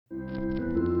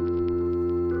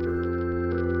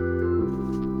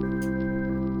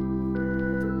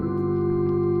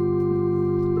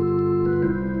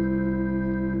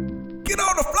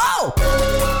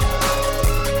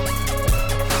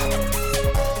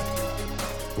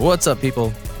What's up,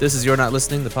 people? This is You're Not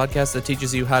Listening, the podcast that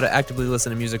teaches you how to actively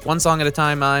listen to music one song at a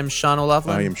time. I'm Sean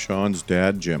O'Loughlin. I am Sean's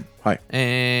dad, Jim. Hi.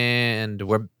 And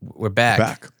we're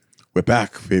back. We're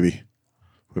back, baby.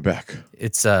 We're back.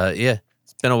 It's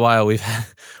it's been a while. We've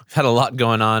had a lot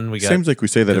going on. We got Seems like we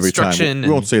say that every time. We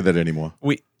won't say that anymore.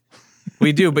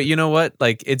 We do, but you know what?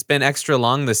 Like, it's been extra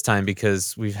long this time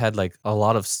because we've had like a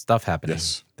lot of stuff happening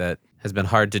that has been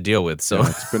hard to deal with. So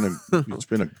yeah, it's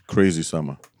been a crazy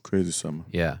summer. Crazy summer.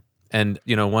 Yeah. And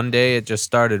one day it just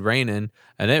started raining,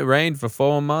 and it rained for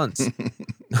 4 months.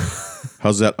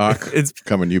 How's that arc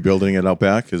coming? You building it out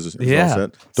back? Is all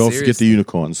set? Don't forget the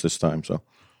unicorns this time. So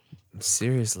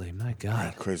seriously, my God,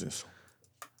 right, craziness.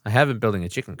 I haven't building a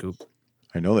chicken coop.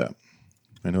 I know that.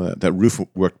 That roof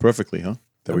worked perfectly, huh?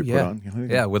 That we put on.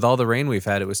 Yeah, with all the rain we've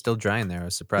had, it was still drying there. I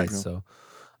was surprised. So,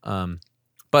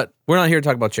 but we're not here to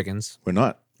talk about chickens. We're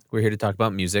not. We're here to talk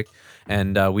about music,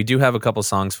 and we do have a couple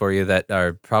songs for you that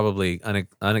are probably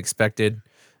unexpected.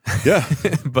 Yeah,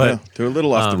 but they're a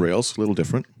little off the rails, a little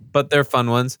different. But they're fun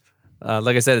ones.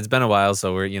 Like I said, it's been a while,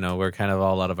 so we're kind of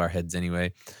all out of our heads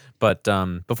anyway. But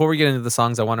before we get into the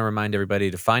songs, I want to remind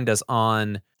everybody to find us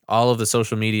on all of the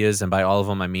social medias, and by all of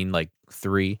them, I mean like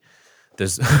 3.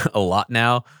 There's a lot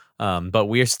now, but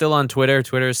we are still on Twitter.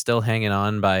 Twitter is still hanging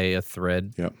on by a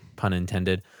thread, pun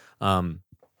intended.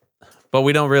 But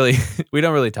we don't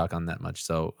really talk on that much.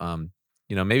 So,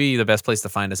 maybe the best place to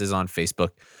find us is on Facebook,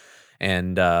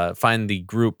 and find the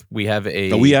group. We have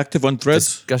a. Are we active on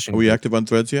Threads? Are we active on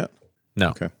Threads yet? No.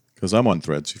 Okay, because I'm on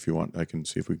Threads. If you want, I can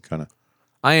see if we kind of.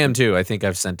 I am too. I think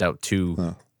I've sent out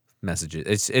 2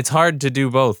 messages. It's hard to do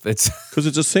both. It's because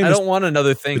it's the same. I don't want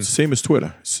another thing. It's the same as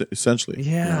Twitter, essentially.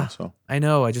 Yeah. So I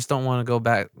know. I just don't want to go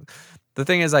back. The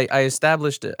thing is, I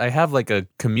established. I have like a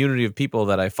community of people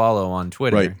that I follow on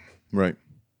Twitter. Right.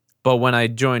 But when I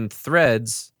joined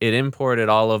Threads, it imported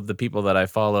all of the people that I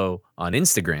follow on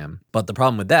Instagram. But the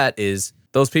problem with that is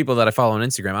those people that I follow on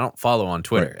Instagram, I don't follow on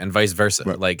Twitter, and vice versa.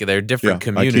 Right. Like, they're different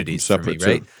communities for me,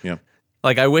 right? Too. Yeah.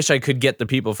 Like, I wish I could get the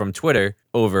people from Twitter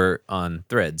over on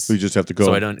Threads. So you just have to go.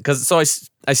 So I don't,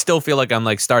 I still feel like I'm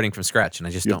like starting from scratch, and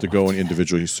I just you have to go and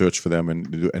individually search for them,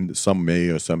 and some may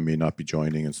or some may not be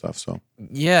joining and stuff. So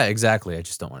yeah, exactly. I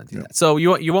just don't want to do that. So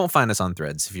you won't find us on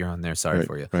Threads if you're on there. Sorry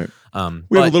for you. Right.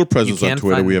 We have a little presence on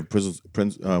Twitter. We have presence.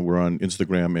 We're on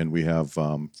Instagram, and we have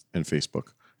and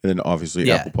Facebook, and then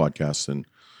obviously Apple Podcasts and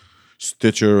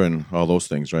Stitcher and all those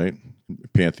things, right?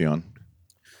 Pantheon.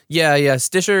 Yeah.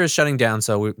 Stitcher is shutting down,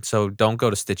 so don't go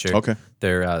to Stitcher. Okay.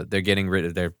 They're getting rid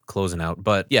of. They're closing out.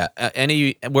 But yeah,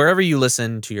 wherever you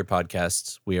listen to your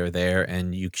podcasts, we are there,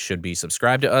 and you should be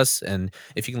subscribed to us. And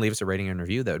if you can leave us a rating and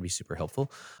review, that would be super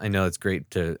helpful. I know it's great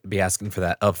to be asking for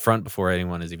that up front before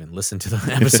anyone has even listened to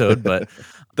the episode, but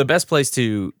the best place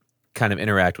to kind of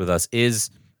interact with us is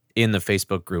in the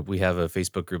Facebook group. We have a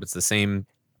Facebook group.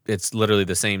 It's literally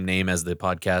the same name as the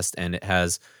podcast, and it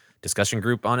has discussion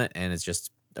group on it, and it's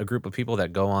just a group of people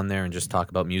that go on there and just talk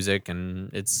about music, and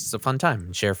it's a fun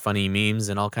time. Share funny memes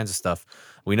and all kinds of stuff.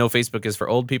 We know Facebook is for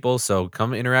old people, so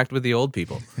come interact with the old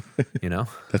people.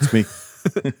 That's me.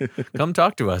 Come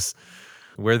talk to us.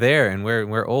 We're there, and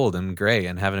we're old and gray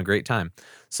and having a great time.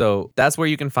 So that's where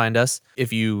you can find us.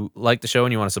 If you like the show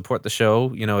and you want to support the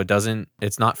show,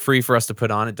 it's not free for us to put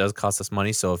on. It does cost us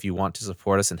money. So if you want to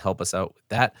support us and help us out with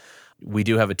that, we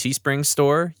do have a Teespring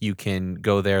store. You can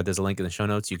go there. There's a link in the show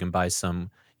notes. You can buy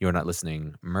some You're Not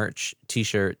Listening merch,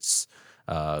 T-shirts,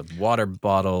 water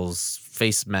bottles,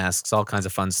 face masks, all kinds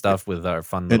of fun stuff with our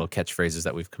fun little catchphrases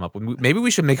that we've come up with. Maybe we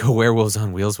should make a Werewolves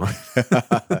on Wheels one.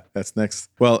 That's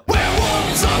next. Well,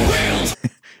 Werewolves on Wheels.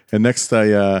 And next,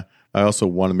 I also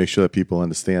want to make sure that people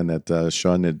understand that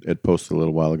Sean had posted a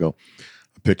little while ago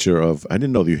a picture of, I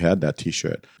didn't know that you had that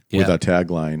T-shirt with our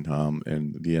tagline,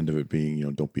 and the end of it being,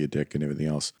 don't be a dick and everything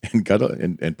else,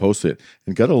 and posted it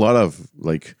and got a lot of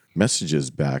like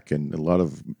messages back and a lot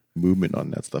of movement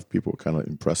on that stuff. People were kind of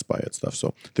impressed by it stuff.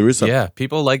 So there is some. Yeah,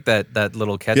 people like that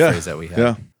little catchphrase that we have.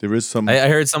 Yeah, there is some. I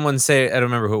heard someone say, I don't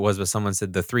remember who it was, but someone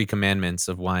said the 3 commandments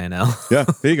of YNL. Yeah,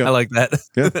 there you go. I like that.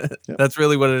 Yeah. That's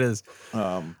really what it is.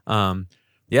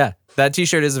 Yeah, that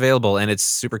T-shirt is available, and it's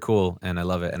super cool, and I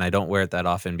love it. And I don't wear it that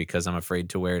often because I'm afraid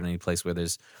to wear it in any place where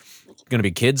there's going to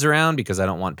be kids around, because I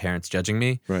don't want parents judging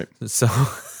me. Right. So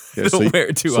don't wear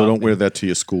it too often. So don't wear that to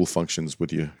your school functions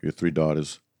with your 3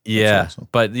 daughters. Yeah,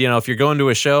 but if you're going to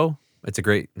a show, that's a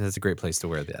great place to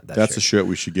wear that. That's a shirt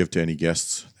we should give to any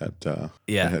guests. That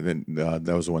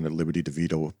was the one that Liberty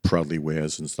DeVito proudly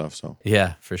wears and stuff. So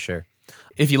yeah, for sure.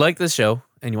 If you like this show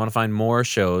and you want to find more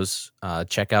shows,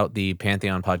 check out the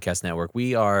Pantheon Podcast Network.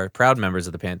 We are proud members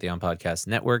of the Pantheon Podcast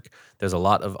Network. There's a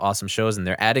lot of awesome shows, and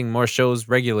they're adding more shows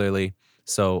regularly.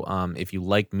 So if you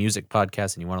like music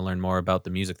podcasts and you want to learn more about the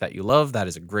music that you love, that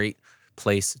is a great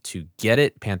place to get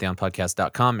it.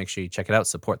 Pantheonpodcast.com. Make sure you check it out.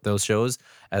 Support those shows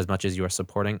as much as you are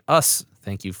supporting us.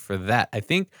 Thank you for that. I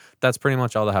think that's pretty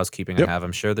much all the housekeeping I Yep. have.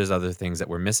 I'm sure there's other things that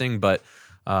we're missing, but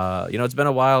it's been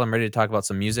a while. I'm ready to talk about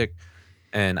some music.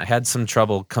 And I had some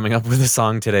trouble coming up with a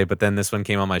song today, but then this one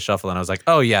came on my shuffle, and I was like,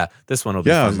 "Oh yeah, this one will be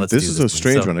fun. Let's do this is a one."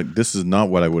 strange So- one. This is not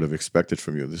what I would have expected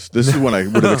from you. This is what I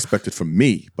would have expected from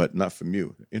me, but not from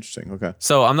you. Interesting. Okay.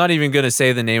 So I'm not even going to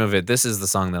say the name of it. This is the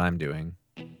song that I'm doing.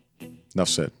 Enough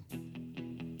said.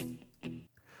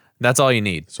 That's all you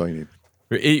need. That's all you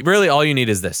need. Really, all you need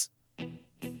is this.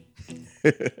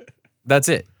 That's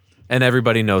it. And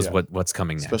everybody knows what's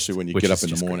coming next. Especially when you which get up is in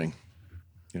the just morning.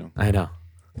 great. I know.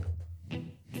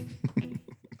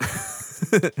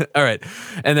 All right.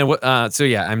 And then,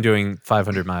 I'm doing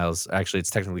 500 miles. Actually, it's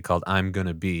technically called I'm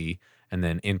Gonna Be, and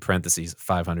then in parentheses,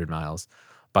 500 miles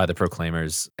by the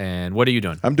Proclaimers. And what are you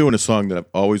doing? I'm doing a song that I've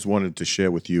always wanted to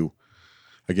share with you.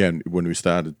 Again, when we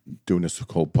started doing this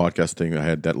whole podcast thing, I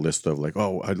had that list of like,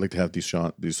 oh, I'd like to have these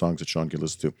songs that Sean can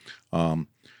listen to.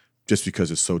 Just because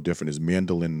it's so different, is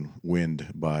Mandolin Wind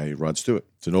by Rod Stewart.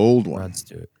 It's an old one. Rod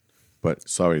Stewart. But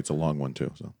sorry, it's a long one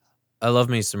too. So I love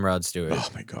me some Rod Stewart. oh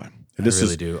my God. I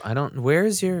really do. Where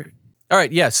is your... All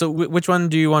right, yeah, so which one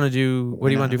do you want to do? What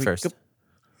do you want to do first?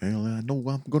 Well, I know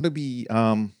I'm going to be...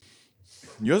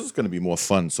 yours is going to be more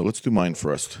fun, so let's do mine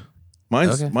first.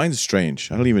 Mine's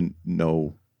strange. I don't even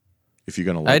know if you're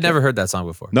going to like I had never heard that song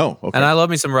before. No, okay. And I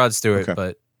love me some Rod Stewart, Okay.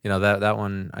 but that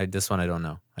one, this one I don't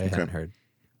know. I haven't heard.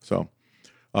 So...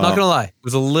 not going to lie. It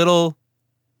was a little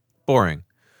boring.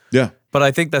 Yeah. But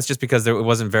I think that's just because it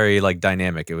wasn't very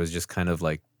dynamic. It was just kind of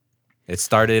like it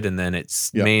started and then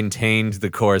it's maintained the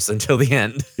course until the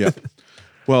end. Yeah.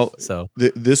 Well, so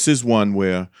this is one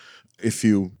where if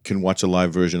you can watch a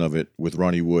live version of it with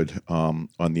Ronnie Wood on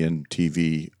the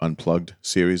MTV Unplugged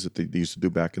series that they used to do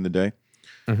back in the day,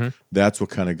 that's what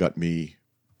kind of got me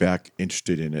back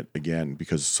interested in it again,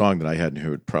 because it's a song that I hadn't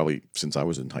heard probably since I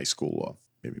was in high school or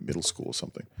maybe middle school or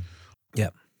something. Yeah.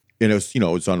 And it was,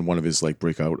 it's on one of his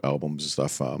breakout albums and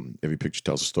stuff. Every Picture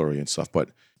Tells a Story and stuff. But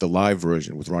the live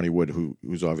version with Ronnie Wood,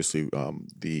 who's obviously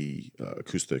the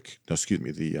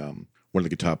one of the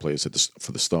guitar players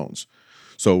for the Stones.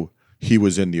 So he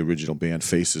was in the original band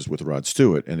Faces with Rod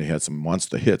Stewart, and they had some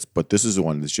monster hits. But this is the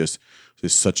one that's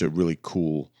there's such a really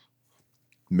cool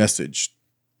message.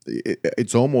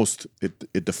 It's almost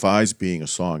it defies being a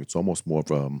song. It's almost more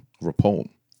of a poem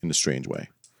in a strange way.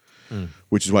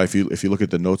 Which is why if you look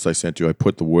at the notes I sent you, I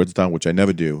put the words down, which I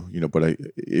never do, but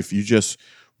if you just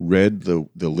read the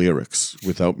lyrics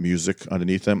without music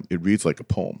underneath them, it reads like a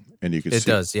poem, and you can it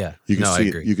does, yeah. You can see I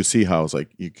agree. you can see how it's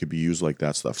it could be used like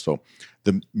that stuff. So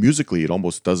musically, it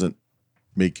almost doesn't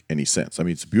make any sense. I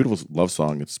mean, it's a beautiful love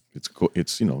song. It's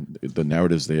the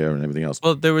narrative's there and everything else.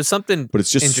 Well, there was something, but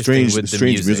it's just interesting strange, with the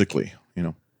strange music. musically.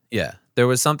 Yeah, there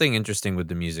was something interesting with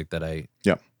the music that I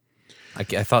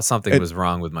thought something was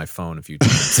wrong with my phone a few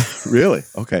times. Really?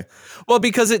 Okay. Well,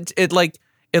 because it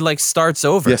starts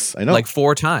over. Yes, I know. Like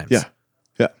 4 times. Yeah.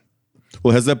 Yeah.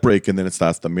 Well, it has that break, and then it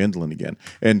starts the mandolin again.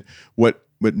 And what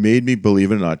made me,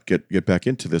 believe it or not, get back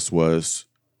into this was,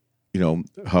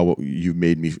 how you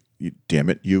made me, damn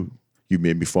it, you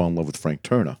made me fall in love with Frank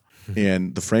Turner.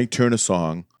 And the Frank Turner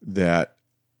song that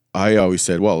I always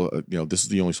said, well, this is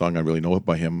the only song I really know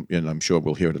by him, and I'm sure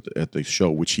we'll hear it at the show,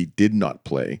 which he did not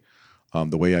play.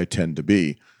 The Way I Tend to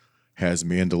Be has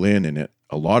mandolin in it,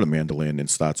 a lot of mandolin, and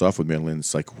starts off with mandolin.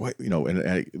 It's like, what, and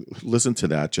I listened to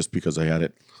that just because I had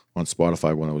it on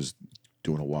Spotify when I was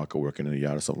doing a walk or working in a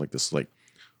yard or something like this. Like,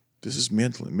 this is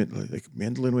mandolin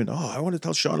wind. Oh, I want to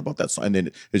tell Sean about that song. And then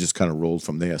it just kind of rolled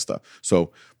from there stuff.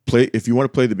 So if you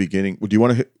want to play the beginning, do you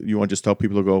want to just tell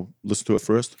people to go listen to it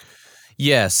first?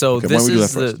 Yeah, so Okay, this why don't we do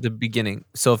is that first? the beginning.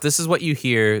 So if this is what you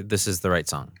hear, this is the right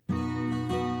song.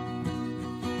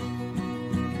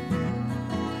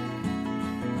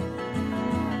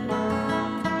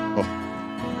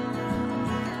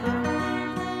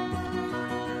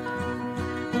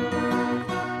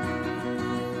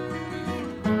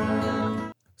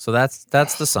 So that's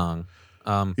the song.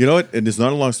 You know what? And there's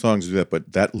not a long song to do that,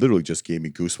 but that literally just gave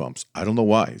me goosebumps. I don't know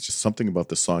why. It's just something about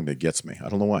the song that gets me. I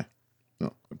don't know why.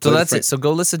 No. So that's it. So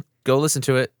go listen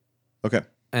to it, Okay.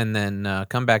 and then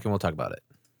come back and we'll talk about it.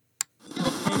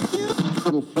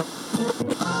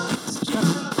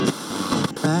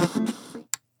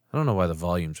 I don't know why the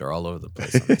volumes are all over the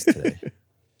place on this today.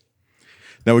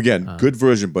 Now again, good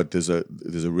version, but there's a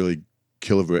really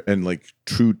killer and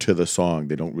true to the song.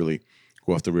 They don't really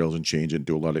go off the rails and change it and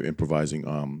do a lot of improvising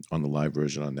on the live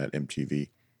version on that MTV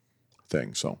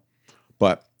thing. So,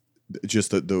 but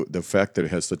just the fact that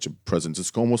it has such a presence.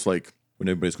 It's almost like when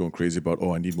everybody's going crazy about,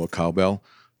 oh, I need more cowbell.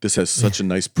 This has such a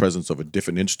nice presence of a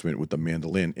different instrument with the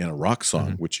mandolin in a rock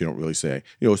song, which you don't really say.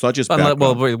 It's not just background.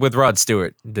 Well, with Rod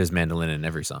Stewart, there's mandolin in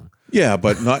every song. Yeah,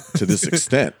 but not to this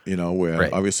extent, where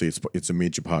Right. obviously it's a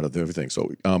major part of everything.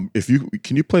 So,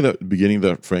 can you play the beginning of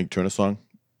the Frank Turner song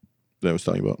that I was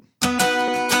telling you about?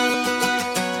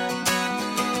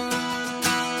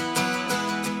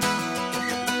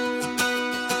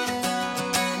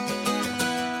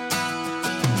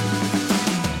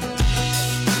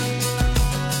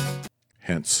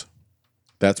 Hence,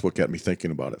 that's what got me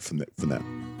thinking about it from that.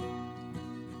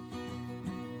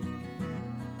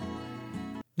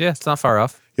 Yeah, it's not far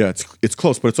off. Yeah, it's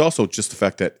close, but it's also just the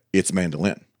fact that it's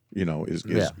mandolin. Is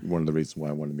one of the reasons why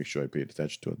I wanted to make sure I paid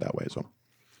attention to it that way. So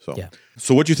Yeah.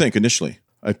 So what do you think initially?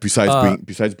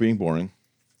 Besides being boring.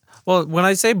 Well, when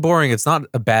I say boring, it's not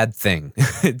a bad thing.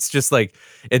 It's just a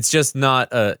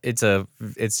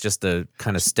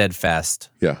kind of steadfast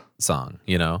Yeah, song,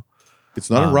 it's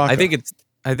not a rock.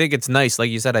 I think it's nice. Like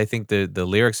you said, I think the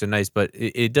lyrics are nice, but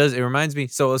it reminds me.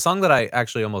 So a song that I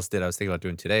actually almost did, I was thinking about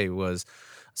doing today, was a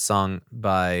song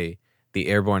by the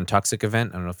Airborne Toxic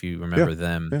Event. I don't know if you remember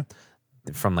them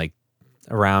from like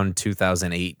around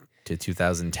 2008 to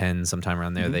 2010, sometime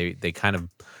around there. They kind of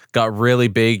got really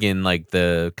big in like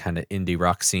the kind of indie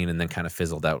rock scene, and then kind of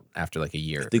fizzled out after like a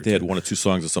year. I think they had one or two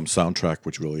songs of some soundtrack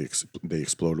which really they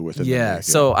exploded with it. Yeah,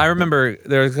 so I remember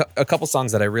there's a couple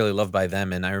songs that I really love by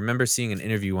them, and I remember seeing an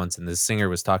interview once, and the singer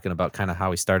was talking about kind of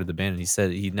how he started the band, and he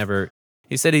said he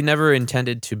never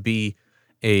intended to be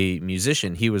a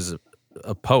musician. He was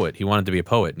a poet. He wanted to be a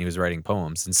poet, and he was writing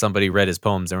poems. And somebody read his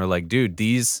poems and were like, "Dude,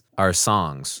 these are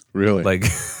songs." Really? Like,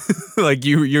 like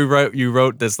you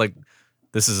wrote this, like,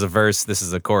 this is a verse, this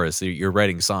is a chorus. So you're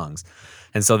writing songs.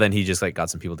 And so then he just like got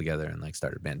some people together and like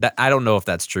started a band. I don't know if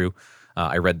that's true.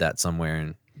 I read that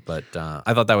somewhere, but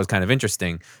I thought that was kind of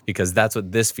interesting, because that's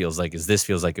what this feels like. This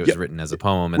feels like it was written as a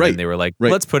poem, and then they were like,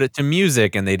 let's put it to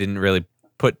music, and they didn't really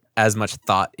put as much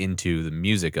thought into the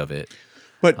music of it.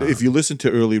 But if you listen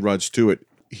to early Rod Stewart,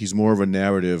 he's more of a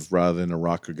narrative rather than a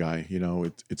rocker guy.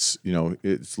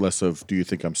 It's less of "Do you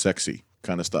think I'm sexy?"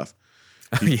 kind of stuff.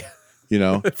 I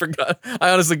forgot. I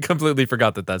honestly completely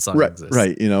forgot that song exists.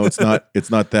 Right. It's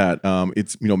not that.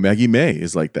 It's Maggie May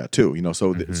is like that too.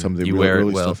 So some of the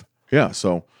early stuff. Yeah.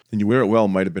 So and You Wear It Well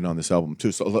might have been on this album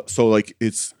too. So like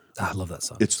I love that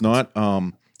song. It's not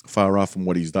far off from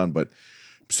what he's done, but.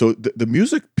 So the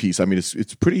music piece, I mean,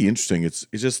 it's pretty interesting. It's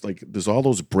just like there's all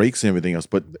those breaks and everything else,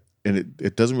 but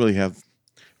it doesn't really have,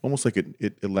 almost like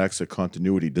it lacks a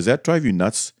continuity. Does that drive you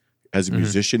nuts as a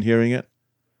musician hearing it?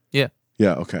 Yeah.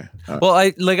 Yeah. Okay. Well,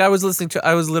 I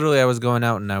was going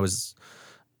out and I was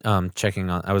checking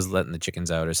on. I was letting the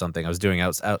chickens out or something. I was doing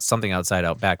something outside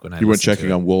out back when I. You weren't checking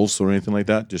on wolves or anything like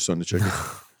that, just on the chickens.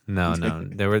 No.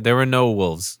 There were no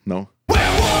wolves. No.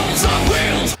 Werewolves on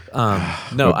wheels.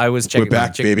 No, I was checking. We're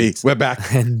back, baby. We're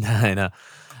back. And I know.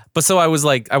 But so I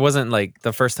wasn't like,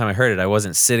 the first time I heard it, I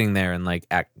wasn't sitting there and like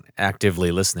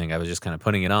actively listening. I was just kind of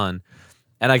putting it on,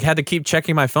 and I had to keep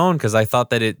checking my phone because I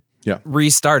thought that it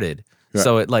restarted. Yeah.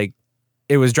 So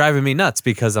it was driving me nuts,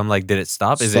 because I'm like, did it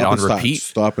stop? Is it on repeat?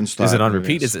 Stop and stop. Is it on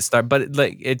repeat? Is it start? But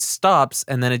it stops,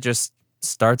 and then it just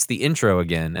starts the intro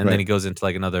again, and then it goes into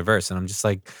like another verse, and I'm just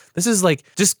like, this is like,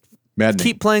 just maddening.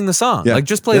 Keep playing the song. Yeah. Like,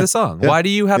 just play the song. Yeah. Why do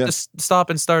you have to stop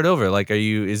and start over? Like,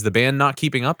 is the band not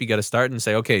keeping up? You got to start and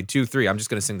say, okay, 2, 3. I'm just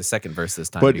going to sing the second verse this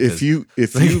time. But if you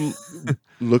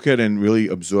look at and really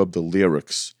absorb the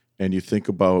lyrics, and you think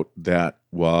about that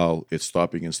while it's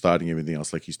stopping and starting everything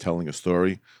else, like he's telling a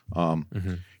story,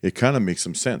 it kind of makes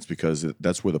some sense, because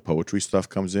that's where the poetry stuff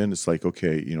comes in. It's like,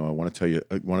 okay, I want to tell you,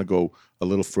 I want to go a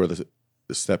little further,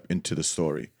 step into the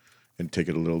story, and take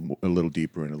it a little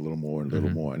deeper and a little more and a little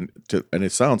more. And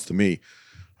it sounds to me,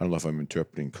 I don't know if I'm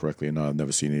interpreting correctly or not. I've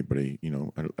never seen anybody,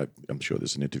 I'm sure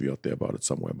there's an interview out there about it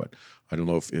somewhere, but I don't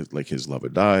know if it's like his lover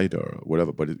died or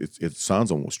whatever, but it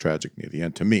sounds almost tragic near the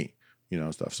end to me,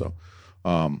 stuff. So,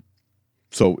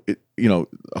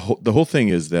 the whole thing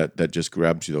is that just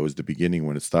grabs you, though, is the beginning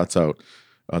when it starts out.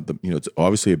 It's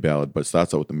obviously a ballad, but it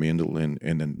starts out with the mandolin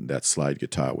and then that slide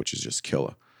guitar, which is just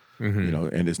killer.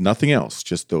 And there's nothing else,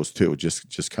 just those two,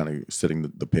 just kind of setting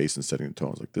the pace and setting the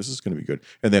tones. Like, this is going to be good.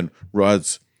 And then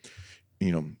Rod's,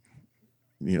 you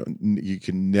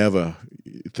can never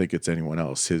think it's anyone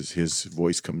else. His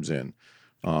voice comes in,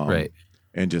 right,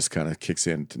 and just kind of kicks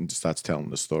in and starts telling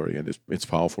the story, and it's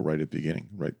powerful right at the beginning,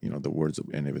 right? The words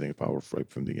and everything are powerful right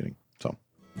from the beginning. So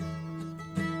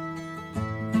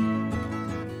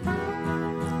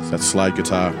it's that slide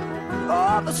guitar.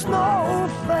 Oh, the snow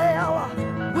fell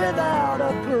without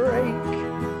break.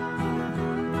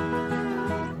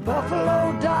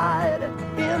 Buffalo died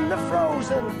in the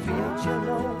frozen fields, you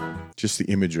know. Just the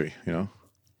imagery, you know.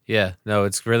 Yeah, no,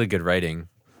 it's really good writing.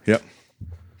 Yep.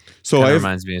 So Kind I of have,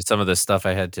 reminds me of some of the stuff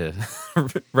I had to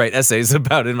write essays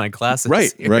about in my classes.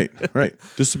 right. here.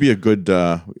 This would be a good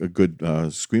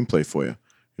screenplay for you.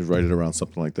 You write it around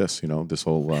something like this, you know, this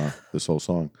whole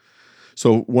song.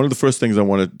 So one of the first things I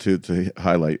wanted to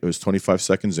highlight, it was 25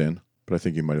 seconds in, but I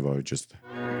think you might have already just.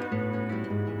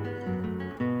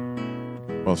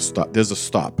 Well, stop. There's a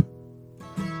stop.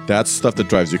 That's stuff that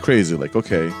drives you crazy. Like,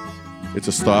 okay, it's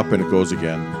a stop and it goes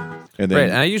again, and then Right,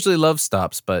 and I usually love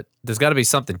stops, but there's got to be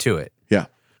something to it. yeah,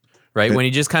 Right, when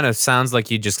you just kind of sounds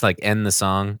like you just like end the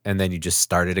song and then you just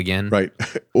start it again. right.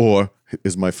 Or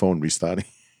is my phone restarting?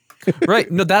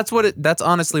 Right. No, that's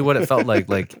honestly what it felt like.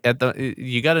 Like do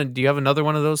you have another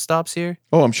one of those stops here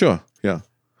Oh, I'm sure. Yeah,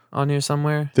 on here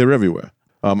somewhere? they're everywhere.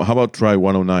 How about try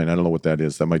 109? I don't know what that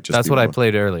is. That might just That's be what I one.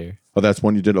 played earlier. Oh, that's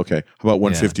one you did? Okay. How about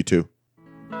 152?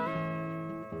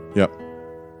 Yep.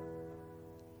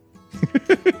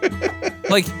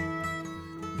 Like,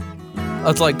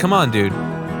 it's like, come on, dude.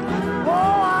 Oh,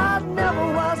 I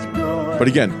never was good But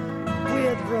again,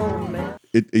 with romance.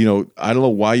 I don't know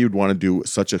why you'd want to do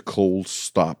such a cold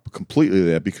stop completely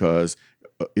there, because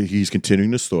he's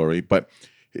continuing the story, but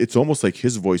it's almost like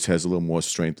his voice has a little more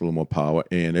strength, a little more power,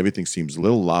 and everything seems a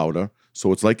little louder.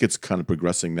 So it's like it's kind of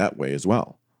progressing that way as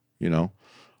well, you know.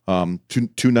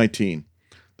 219,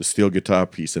 the steel guitar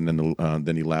piece, and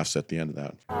then he laughs at the end of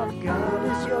that. I've got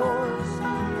is yours,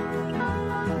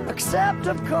 except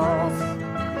of course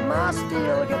my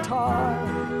steel guitar.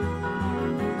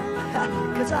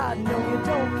 'Cause I know you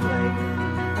don't play,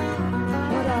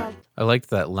 but I liked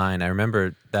that line. I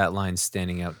remember that line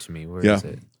standing out to me. Where Yeah. is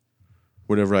it?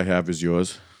 Whatever I have is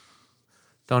yours.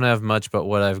 Don't have much, but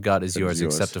what I've got is That yours, is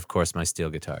yours. except of course my steel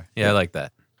guitar. Yeah, I like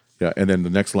that. Yeah, and then the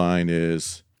next line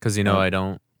is Because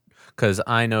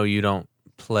I know you don't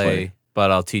play,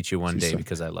 but I'll teach you one day said.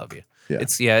 because I love you. Yeah.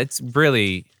 It's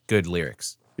really good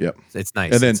lyrics. yep. It's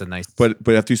nice. And then, It's a nice. but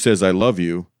after he says "I love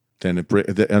you," then it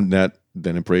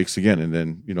breaks again, and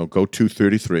then go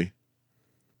 233.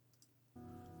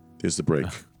 There's the break.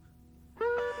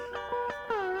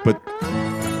 But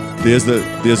there's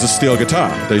the steel guitar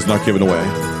that he's not giving away.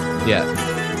 Yeah,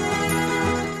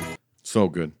 So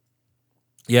good.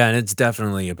 yeah, and it's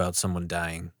definitely about someone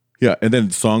dying. Yeah, and then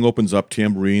the song opens up,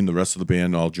 tambourine, the rest of the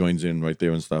band all joins in right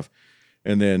there and stuff.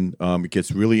 And then it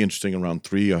gets really interesting around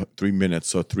 3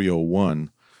 minutes, or 3:01,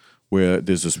 where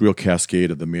there's this real cascade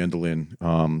of the mandolin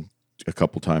a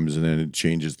couple times, and then it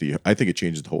changes I think it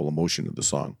changes the whole emotion of the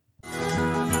song.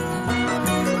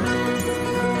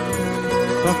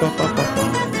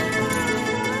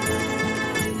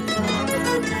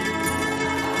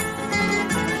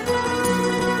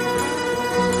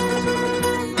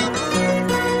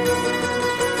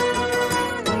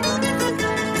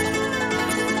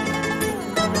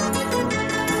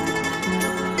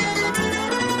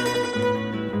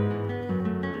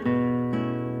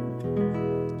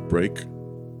 Break.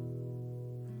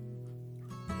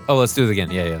 Oh, let's do it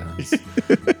again. Yeah.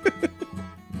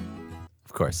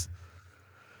 Of course.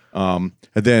 And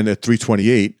then at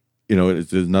 3:28,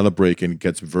 there's another break, and it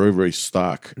gets very, very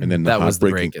stark. And then That was the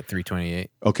heartbreaking. break at 3:28.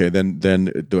 Okay, then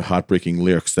the heartbreaking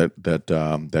lyrics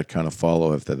that kind of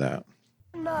follow after that.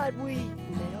 night we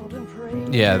knelt and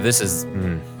prayed. Yeah, this is.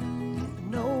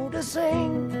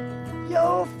 Noticing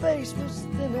your face was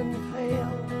thin and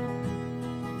pale,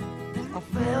 I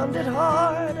found it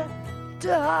hard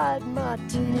to hide my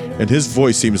tears. And his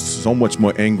voice seems so much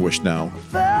more anguished now.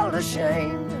 Felt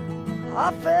ashamed,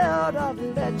 I felt I'd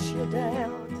let you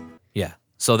down. Yeah.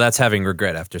 So that's having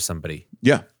regret after somebody,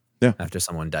 Yeah. after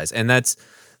someone dies, and that's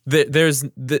there's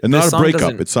the And not the a song breakup.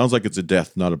 doesn't- It sounds like it's a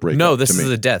death, not a breakup. No, this to me. is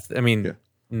a death. I mean,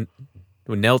 Yeah.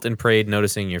 knelt and prayed,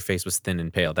 noticing your face was thin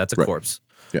and pale. That's a Right. corpse.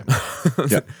 Yeah.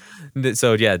 Yeah.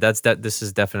 So yeah, this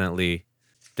is definitely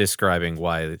describing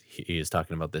why he is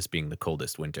talking about this being the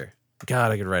coldest winter.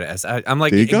 God, I could write an essay. I'm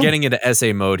like There you go. getting into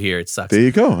essay mode here. It sucks. There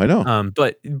you go. I know.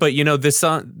 But this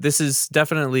song, this is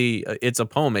definitely it's a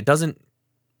poem. It doesn't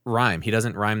rhyme. He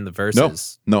doesn't rhyme the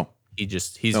verses. No. He's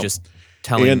just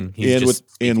And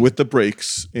telling. with the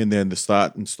breaks and then the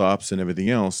start and stops and everything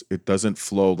else, it doesn't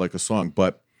flow like a song,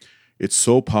 but it's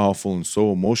so powerful and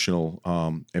so emotional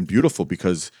and beautiful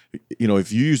because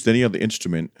if you used any other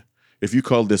instrument, if you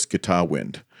call this guitar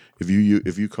wind, if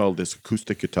you call this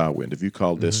acoustic guitar wind, if you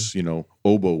call this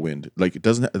oboe wind, like it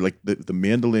doesn't like the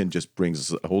mandolin just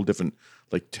brings a whole different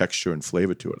like texture and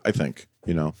flavor to it. I think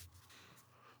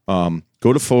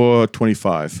Go to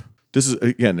 425. This is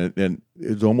again, and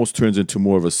it almost turns into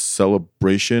more of a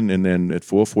celebration, and then at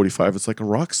 4:45, it's like a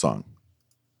rock song.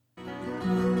 La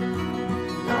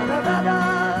da da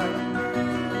da,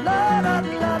 la da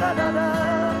da da da da,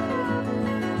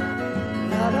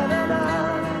 la da da da,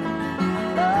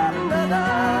 la da da.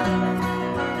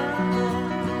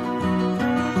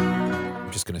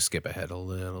 I'm just gonna skip ahead a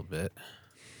little bit.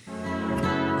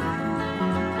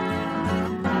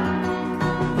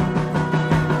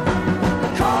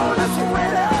 Coldest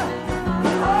winter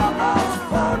in almost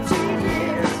 14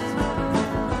 years.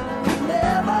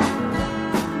 Never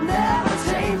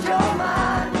change your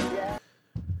mind.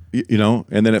 You know,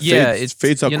 and then it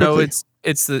fades out you quickly.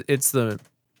 know,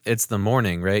 it's the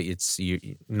morning, right? It's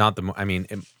not the I mean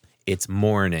it's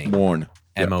morning. Mourn.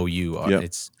 Yep. MOUR.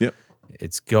 Yep.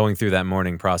 It's going through that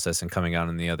mourning process and coming out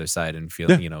on the other side and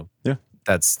feeling,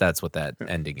 that's what that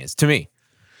ending is to me.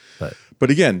 But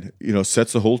again,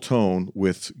 sets the whole tone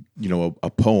with, a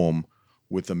poem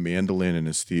with a mandolin and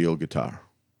a steel guitar.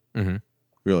 Mm-hmm.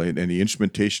 Really. And the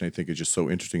instrumentation, I think, is just so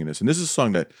interesting in this. And this is a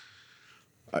song that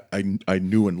I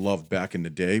knew and loved back in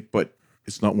the day, but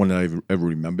it's not one that I've ever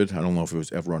remembered. I don't know if it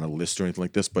was ever on a list or anything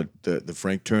like this, but the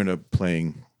Frank Turner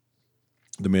playing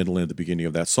the mandolin at the beginning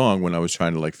of that song, when I was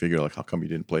trying to figure how come you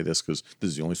didn't play this, because this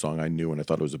is the only song I knew and I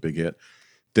thought it was a big hit,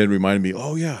 then reminded me,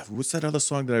 oh yeah, what's that other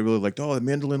song that I really liked? Oh, the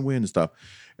mandolin win and stuff.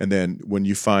 And then when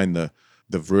you find the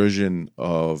version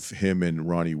of him and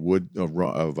Ronnie Wood, of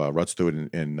Rod Stewart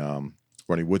and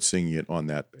Ronnie Wood singing it on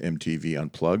that MTV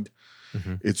Unplugged,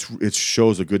 mm-hmm. it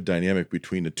shows a good dynamic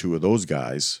between the two of those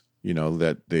guys.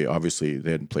 That they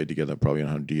hadn't played together probably in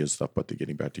 100 years stuff, but they're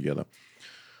getting back together.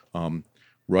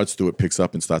 Rod Stewart picks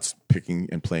up and starts picking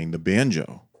and playing the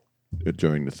banjo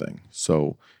during the thing.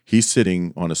 So he's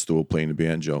sitting on a stool playing the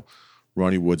banjo.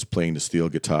 Ronnie Wood's playing the steel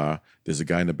guitar. There's a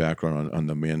guy in the background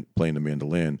playing the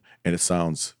mandolin, and it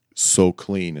sounds so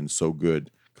clean and so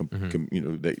good. And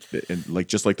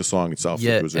just like the song itself.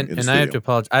 Yeah, it was in the I have studio. to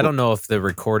apologize. I don't know if the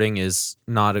recording is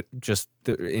not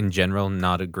in general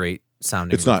not a great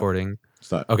sounding recording.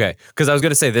 It's not. Okay, because I was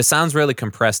going to say this sounds really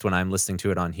compressed when I'm listening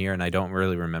to it on here, and I don't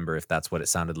really remember if that's what it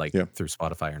sounded like through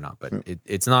Spotify or not. But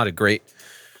it's not a great.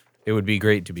 It would be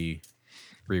great to be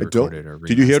re-recorded or.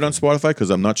 Did you hear it on Spotify? Because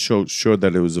I'm not sure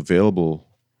that it was available.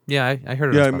 Yeah, I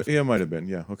heard it. On Spotify. Yeah, it might have been.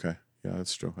 Yeah, okay, yeah,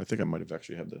 that's true. I think I might have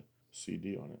actually had the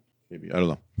CD on it. Maybe I don't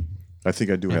know. I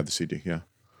think I do have the CD. Yeah,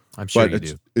 I'm sure but you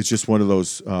do. It's just one of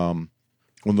those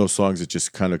songs that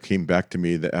just kind of came back to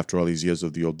me that after all these years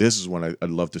of the old. This is one I'd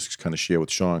love to kind of share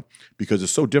with Sean because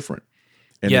it's so different.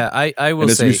 And I will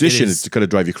and as say, a musician, it's going to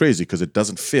drive you crazy because it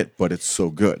doesn't fit, but it's so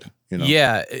good.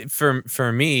 Yeah,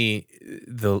 for me,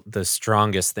 the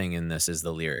strongest thing in this is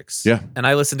the lyrics. Yeah, and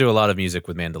I listen to a lot of music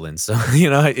with mandolins, so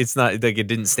it's not like it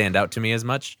didn't stand out to me as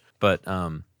much. But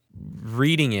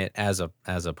reading it as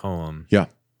a poem, yeah,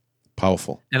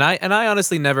 powerful. And I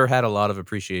honestly never had a lot of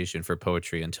appreciation for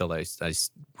poetry until I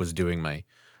was doing my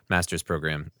master's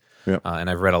program. Yeah, and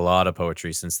I've read a lot of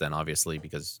poetry since then, obviously,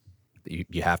 because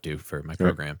you have to for my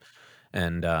program,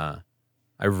 and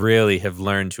I really have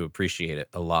learned to appreciate it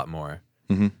a lot more,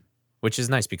 which is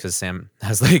nice because Sam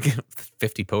has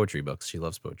 50 poetry books. She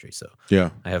loves poetry, so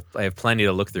yeah, I have plenty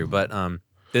to look through. But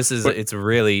it's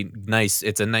really nice.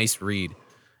 It's a nice read,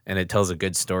 and it tells a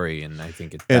good story. And I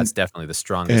think that's definitely the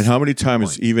strongest. And how many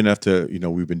times, even after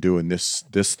we've been doing this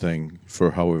thing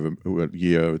for however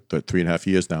year, 3.5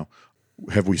 years now,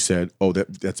 have we said, oh,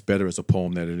 that's better as a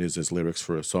poem than it is as lyrics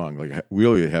for a song? We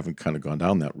really haven't kind of gone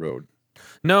down that road.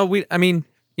 No,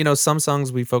 some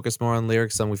songs we focus more on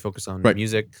lyrics, some we focus on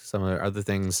music, some other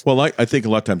things. Well, I think a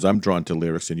lot of times I'm drawn to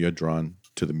lyrics and you're drawn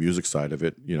to the music side of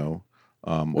it, Not.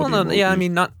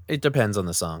 It depends on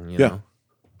the song, you know.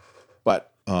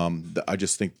 But I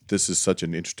just think this is such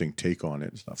an interesting take on it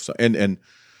and stuff. So and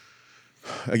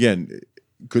again,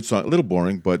 good song, a little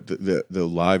boring, but the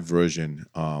live version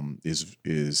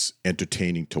is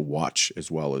entertaining to watch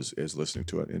as well as listening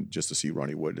to it, and just to see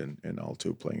Ronnie Wood and all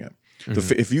two playing it.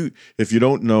 Mm-hmm. If you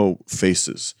don't know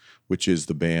Faces, which is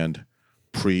the band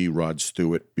pre Rod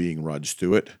Stewart being Rod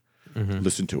Stewart,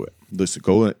 listen to it.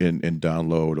 Go and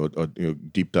download or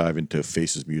deep dive into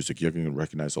Faces music. You're going to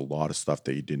recognize a lot of stuff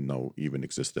that you didn't know even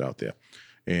existed out there.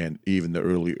 And even the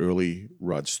early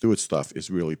Rod Stewart stuff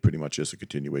is really pretty much just a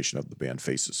continuation of the band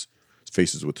Faces.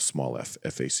 Faces with a small f,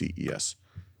 Faces.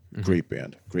 Mm-hmm. Great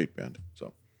band.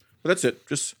 So, but that's it.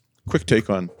 Just quick take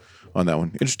on that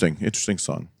one. Interesting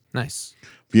song. Nice.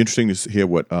 Be interesting to hear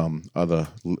what other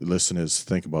listeners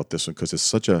think about this one, because it's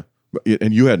such a,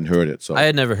 and you hadn't heard it, so I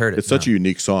had never heard it. It's such a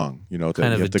unique song,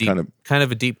 kind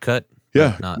of a deep cut.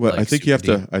 Yeah, well, I think you have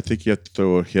to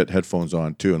throw headphones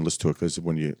on too and listen to it, because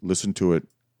when you listen to it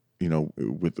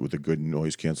with a good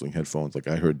noise canceling headphones, like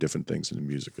I heard different things in the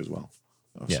music as well.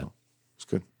 So it's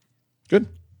good. Good.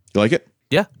 You like it?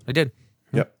 Yeah, I did.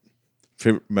 Yep.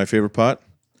 My favorite part?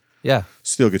 Yeah.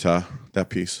 Steel guitar, that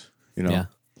piece. Yeah.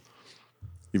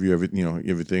 Give you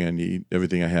everything I need,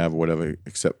 everything I have, whatever,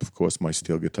 except of course my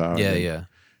steel guitar. Yeah, and then,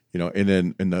 yeah. And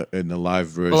then in the live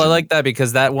version. Well, I like that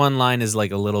because that one line is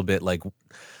like a little bit like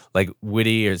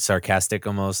witty or sarcastic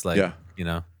almost. Like, Yeah.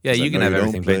 Yeah, you can have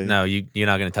everything, but no, you're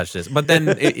not going to touch this. But then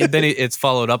it's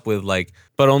followed up with like,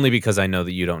 but only because I know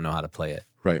that you don't know how to play it.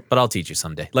 Right. But I'll teach you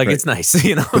someday. Like, Right. it's nice,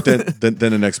 But then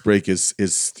the next break is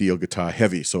steel guitar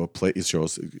heavy, so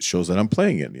it shows that I'm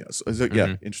playing it. Yeah, so,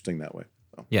 interesting that way.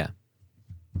 So, Yeah.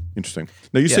 interesting.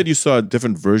 Now you said you saw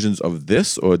different versions of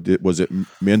this, or was it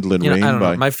Mandolin Rain? I don't know.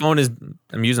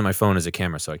 I'm using my phone as a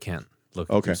camera, so I can't look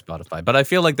through Spotify. But I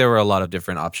feel like there were a lot of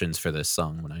different options for this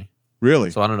song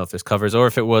Really? So I don't know if there's covers or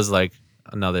if it was like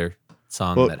another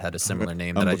song that had a similar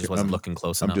name that I just wasn't looking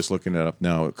close enough. I'm just looking it up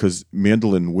now because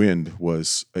Mandolin Wind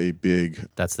was a big.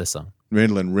 That's this song.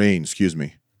 Mandolin Rain, excuse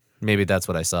me. Maybe that's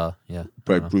what I saw. Yeah.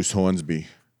 By Bruce Hornsby.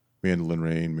 Mandolin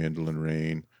Rain, Mandolin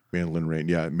Rain, Mandolin Rain.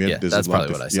 Yeah, that's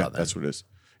probably what I saw. Yeah, that's what it is.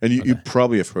 And you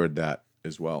probably have heard that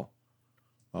as well.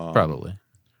 Probably.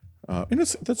 And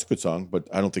that's a good song, but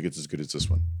I don't think it's as good as this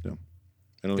one. No.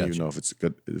 I don't even know if it's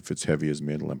good, if it's heavy as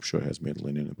mandolin. I'm sure it has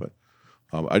mandolin in it, but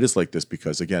I just like this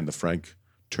because again, the Frank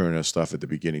Turner stuff at the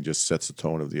beginning just sets the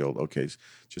tone of the old. Okay,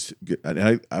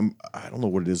 and I don't know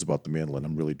what it is about the mandolin.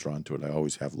 I'm really drawn to it. I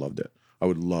always have loved it. I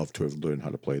would love to have learned how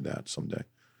to play that someday.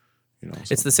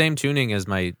 It's the same tuning as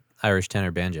my Irish tenor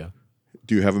banjo.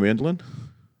 Do you have a mandolin?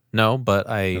 No, but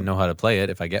I know how to play it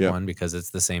if I get one because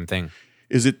it's the same thing.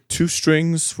 Is it 2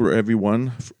 strings for every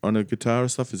one on a guitar or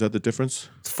stuff? Is that the difference?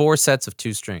 It's 4 sets of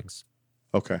 2 strings.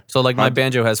 Okay. So like my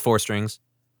banjo has 4 strings.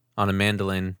 On a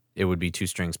mandolin, it would be 2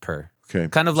 strings per. Okay.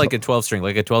 Kind of like a 12-string.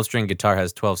 Like a 12-string guitar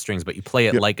has 12 strings, but you play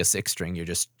it like a 6-string. You're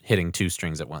just hitting 2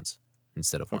 strings at once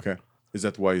instead of 1. Okay. Is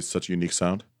that why it's such a unique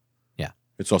sound? Yeah.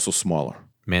 It's also smaller.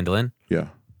 Mandolin? Yeah.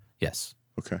 Yes.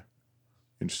 Okay.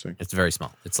 Interesting. It's very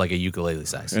small. It's like a ukulele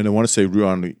size. And I want to say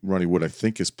Ronnie Wood, I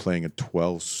think, is playing a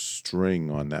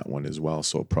 12-string on that one as well,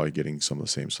 so probably getting some of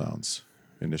the same sounds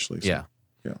initially. So, yeah.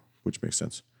 Yeah, which makes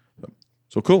sense.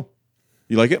 So cool.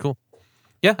 You like it? Cool.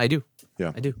 Yeah, I do.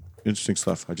 Yeah. I do. Interesting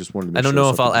stuff. I just wanted to make I don't sure know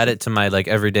if I'll add it to my like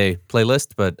everyday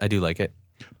playlist, but I do like it.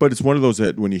 But it's one of those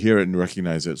that when you hear it and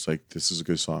recognize it, it's like, this is a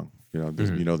good song.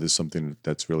 There's something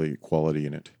that's really quality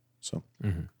in it. So,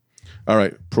 All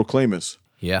right, Proclaimers.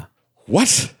 Yeah.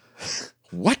 What?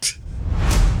 What?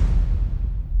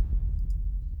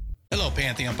 Hello,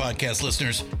 Pantheon Podcast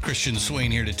listeners. Christian Swain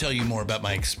here to tell you more about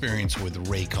my experience with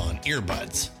Raycon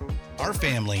earbuds. Our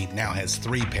family now has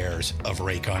 3 pairs of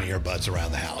Raycon earbuds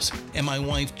around the house, and my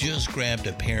wife just grabbed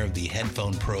a pair of the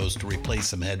Headphone Pros to replace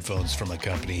some headphones from a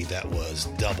company that was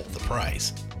double the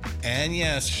price. And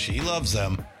yes, she loves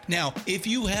them. Now, if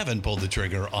you haven't pulled the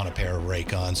trigger on a pair of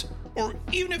Raycons, or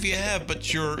even if you have,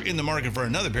 but you're in the market for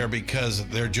another pair because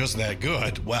they're just that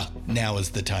good, well, now is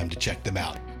the time to check them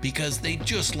out because they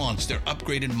just launched their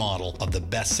upgraded model of the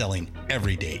best-selling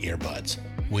everyday earbuds.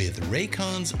 With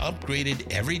Raycon's upgraded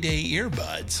everyday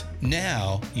earbuds,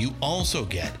 now you also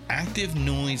get active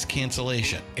noise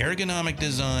cancellation, ergonomic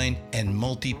design, and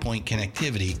multi-point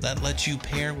connectivity that lets you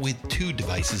pair with 2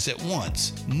 devices at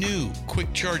once. New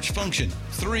quick charge function,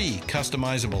 3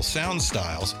 customizable sound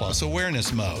styles, plus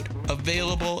awareness mode.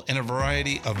 Available in a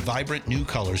variety of vibrant new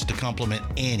colors to complement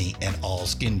any and all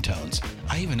skin tones.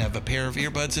 I even have a pair of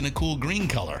earbuds in a cool green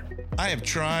color. I have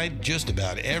tried just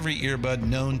about every earbud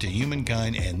known to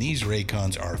humankind, and these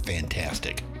Raycons are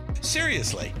fantastic.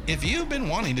 Seriously, if you've been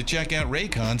wanting to check out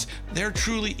Raycons, there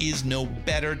truly is no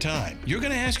better time. You're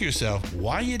going to ask yourself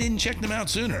why you didn't check them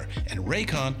out sooner, and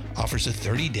Raycon offers a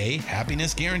 30-day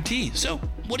happiness guarantee. So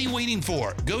what are you waiting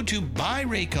for? Go to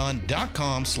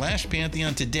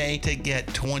buyraycon.com/Pantheon today to get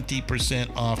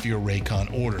 20% off your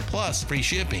Raycon order, plus free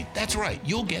shipping. That's right,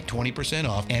 you'll get 20%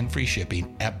 off and free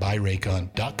shipping at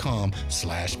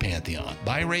buyraycon.com/Pantheon.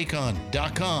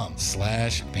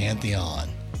 buyraycon.com/Pantheon.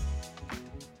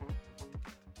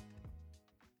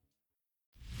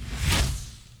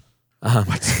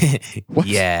 What?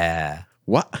 Yeah.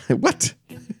 What? What?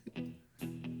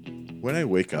 When I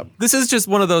wake up. This is just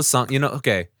one of those songs,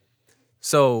 okay.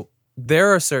 So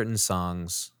there are certain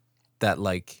songs that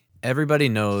like everybody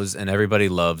knows and everybody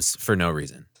loves for no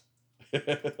reason.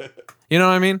 You know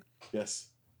what I mean? Yes.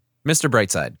 Mr.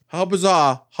 Brightside. How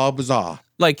bizarre. How bizarre.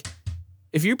 Like,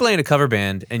 if you're playing a cover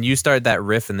band and you start that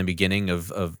riff in the beginning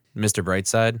of Mr.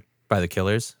 Brightside by the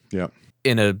Killers Yeah.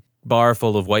 in a bar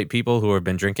full of white people who have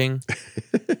been drinking,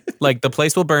 like the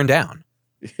place will burn down.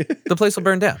 the place will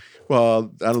burn down.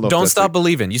 Well, I don't know. Don't Stop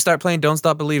Believing. You start playing Don't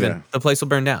Stop Believing, Yeah. the place will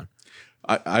burn down.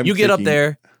 I'm You get up thinking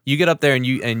there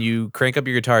and you crank up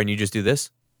your guitar and you just do this.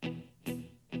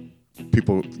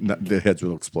 people, their heads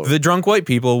will explode. The drunk white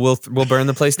people will burn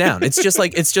the place down. It's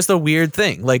just a weird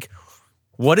thing. Like,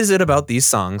 what is it about these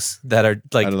songs that are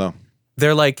like, I don't know.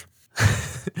 they're like,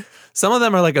 some of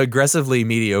them are like aggressively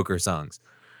mediocre songs.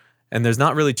 And there's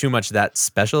not really too much that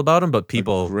special about them, but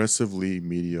people Aggressively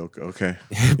mediocre. Okay.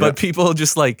 but people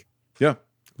just like Yeah.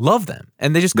 love them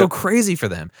and they just go Yep. crazy for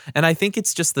them. And I think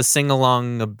it's just the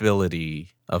sing-along ability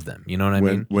of them. You know what I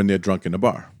mean? When they're drunk in the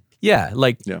bar. Yeah.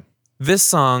 Like Yeah. this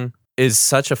song is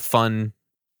such a fun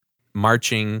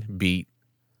marching beat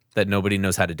that nobody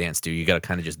knows how to dance to. You got to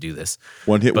kind of just do this.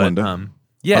 One hit But, wonder.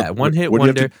 yeah, one hit what do you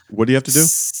wonder. have to- what do you have to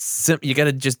do? You got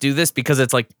to just do this because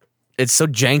it's like, it's so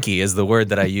janky is the word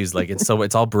that I use. Like it's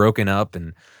all broken up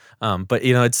and, but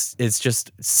you know, it's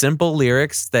just simple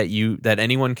lyrics that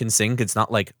anyone can sing. It's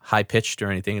not like high pitched or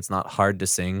anything. It's not hard to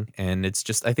sing. And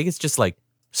I think it's just like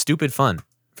stupid fun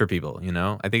for people, you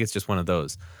know? I think it's just one of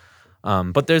those.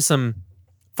 But there's some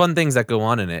fun things that go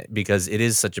on in it because it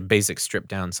is such a basic stripped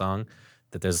down song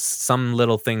that there's some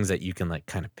little things that you can like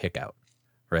kind of pick out.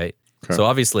 Right. Okay. So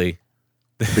obviously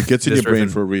It gets in this your brain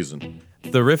riff for a reason.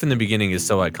 the riff in the beginning is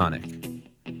so iconic.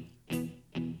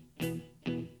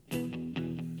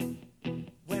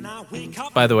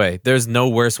 By the way, there's no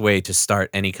worse way to start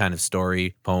any kind of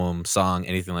story, poem, song,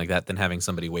 anything like that than having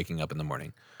somebody waking up in the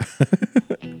morning.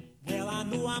 Well, I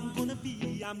know I'm gonna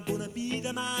be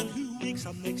the man who wakes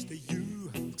up next to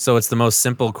you. So it's the most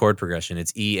simple chord progression.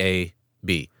 It's E, A,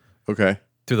 B Okay.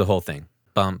 through the whole thing.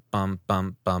 Bum, bum,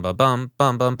 bum, bum, bum, bum,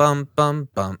 bum, bum, bum, bum,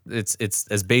 bum. It's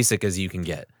as basic as you can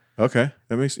get. Okay.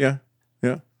 That makes, yeah.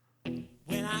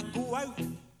 When I go out,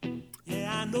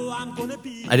 yeah, I know I'm gonna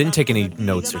be. I didn't take any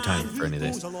notes or time for any of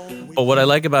this. But what I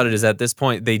like about it is at this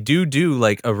point, they do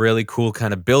like a really cool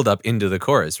kind of build up into the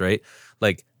chorus, right?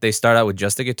 Like they start out with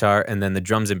just a guitar and then the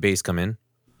drums and bass come in.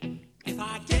 If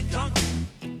I get drunk,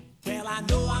 well, I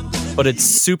know I'm gonna But it's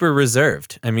super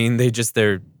reserved. I mean,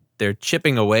 they're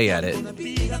chipping away at it.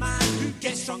 be the man who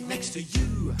gets drunk next to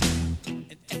you. And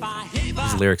if I hate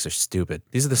These lyrics are stupid.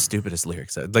 These are the stupidest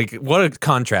lyrics. Like, what a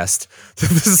contrast to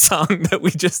the song that we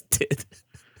just did.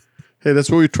 Hey, that's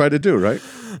what we try to do, right?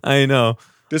 I know.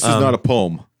 This is not a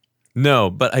poem. No,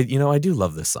 but I do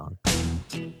love this song.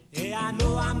 yeah, I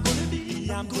know I'm gonna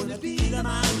be the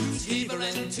man who's evil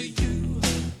to you.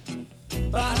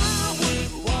 But I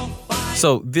will walk by.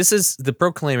 So this is the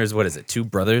Proclaimers. What is it? Two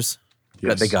brothers?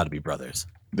 Yes. They got to be brothers.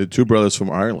 The two brothers from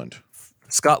Ireland.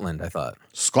 Scotland, I thought.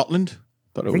 Scotland?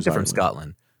 Thought it I think was they're from Ireland.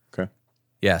 Scotland. Okay.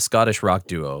 Yeah, Scottish rock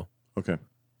duo. Okay.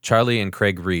 Charlie and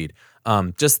Craig Reed.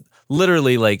 Just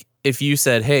literally, like, if you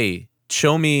said, hey,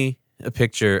 show me a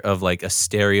picture of like a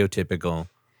stereotypical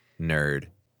nerd,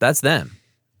 that's them.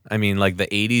 I mean, like the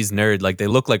 80s nerd, like they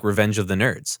look like Revenge of the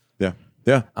Nerds. Yeah.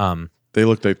 Yeah. They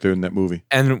looked like they're in that movie.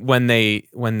 And when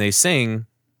they sing,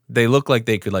 they look like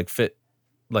they could like fit,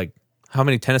 like, how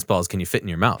many tennis balls can you fit in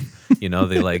your mouth? You know,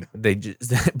 they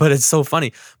just, but it's so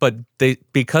funny. But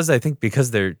because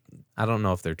they're, I don't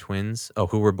know if they're twins. Oh,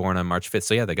 who were born on March 5th.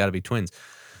 So yeah, they got to be twins.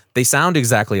 They sound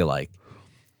exactly alike.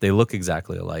 They look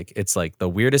exactly alike. It's like the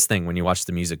weirdest thing when you watch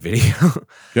the music video.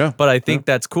 Yeah. But I think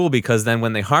that's cool because then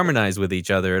when they harmonize with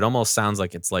each other, it almost sounds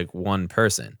like it's like one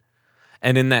person.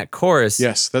 And in that chorus,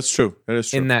 Yes, that's true. That is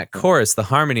true. in that chorus, the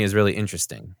harmony is really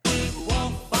interesting.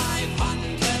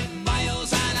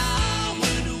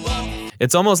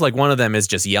 It's almost like one of them is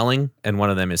just yelling and one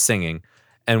of them is singing.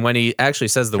 And when he actually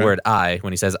says the word I,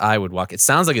 when he says I would walk, it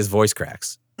sounds like his voice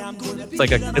cracks. It's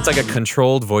like a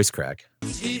controlled voice crack.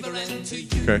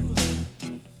 Okay.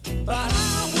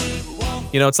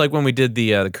 You know, it's like when we did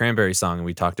the Cranberry song and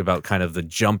we talked about kind of the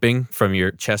jumping from your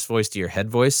chest voice to your head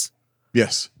voice.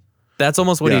 Yes. That's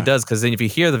almost what he Yeah. does, because then if you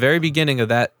hear the very beginning of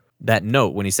that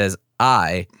note when he says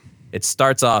I, it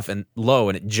starts off and low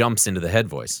and it jumps into the head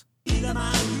voice.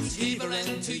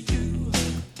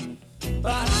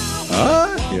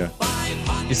 Yeah.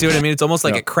 You see what I mean? It's almost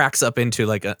like Yeah. it cracks up into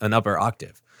like an upper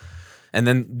octave. And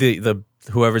then the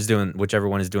whichever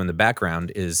one is doing the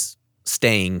background is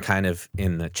staying kind of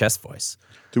in the chest voice.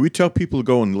 Do we tell people to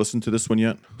go and listen to this one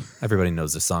yet? Everybody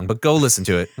knows this song, but go listen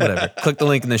to it. Whatever. Click the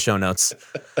link in the show notes.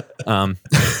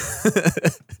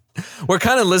 We're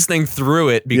kind of listening through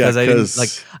it because Yeah, I didn't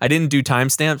 'cause- I didn't do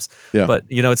timestamps. Yeah. But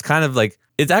you know, it's kind of like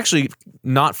it's actually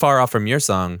not far off from your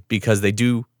song because they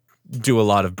do a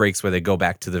lot of breaks where they go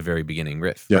back to the very beginning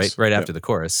riff, Yes. right Yeah. after the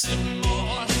chorus.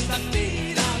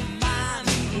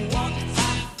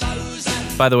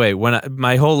 By the way,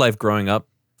 my whole life growing up,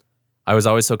 I was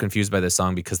always so confused by this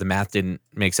song because the math didn't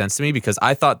make sense to me, because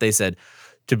I thought they said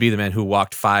to be the man who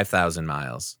walked 5,000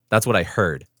 miles. That's what I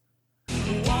heard.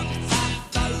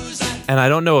 And I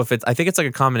don't know if I think it's like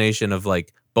a combination of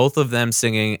like both of them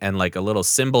singing and like a little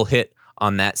cymbal hit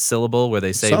on that syllable where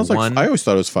they say Sounds one. like I always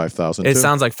thought it was 5,000. It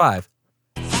sounds like 5.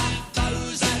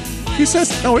 He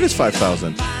says no. It is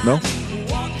 5,000. No.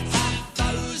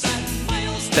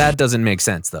 That doesn't make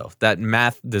sense though. That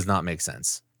math does not make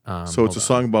sense. So it's a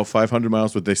song about 500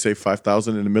 miles, but they say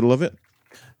 5,000 in the middle of it?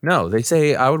 No, they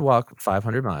say I would walk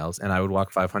 500 miles and I would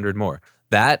walk 500 more.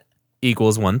 That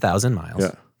equals 1,000 miles.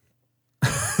 Yeah.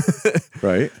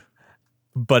 Right.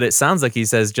 But it sounds like he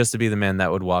says just to be the man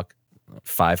that would walk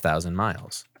 5,000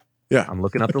 miles. Yeah. I'm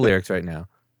looking up the lyrics right now.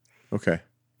 Okay.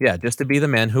 Yeah, just to be the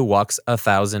man who walks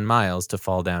 1,000 miles to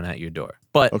fall down at your door.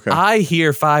 But Okay. I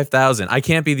hear 5,000. I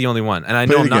can't be the only one. And I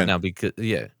Play know it I'm not again. now because,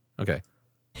 yeah. Okay.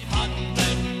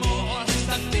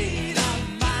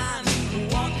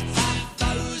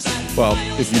 Well,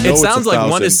 if you know It it's sounds like one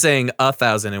 1,000, is saying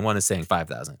 1,000 and one is saying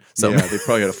 5,000. So yeah, they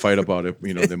probably had a fight about it.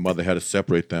 You know, their mother had to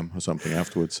separate them or something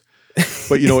afterwards.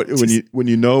 But you know what? When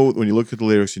you look at the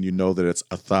lyrics and you know that it's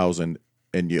 1,000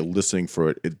 and you're listening for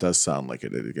it, it does sound like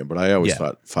it again. But I always Yeah.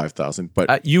 thought 5,000.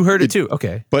 But you heard it too.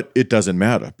 Okay. but it doesn't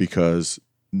matter because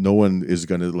no one is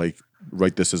going to like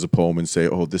write this as a poem and say,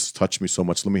 "Oh, this touched me so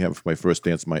much. Let me have my first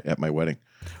dance at my wedding."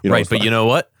 You know, Right. it's But not- you know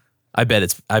what? I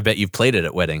bet you've played it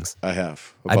at weddings. I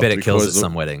have. I bet it About kills at 3/4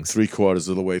 some weddings. 3/4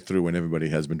 of the way through when everybody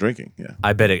has been drinking. Yeah.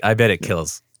 I bet it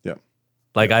kills. Yeah.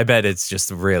 Like I bet it's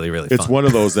just really, really It's fun. one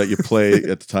of those that you play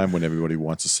at the time when everybody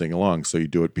wants to sing along. So you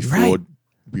do it before Right.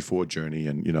 before Journey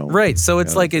and you know. Right. So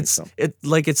it's Yeah, like I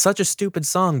think it's such a stupid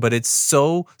song, but it's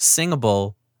so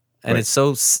singable and Right. it's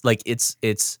so like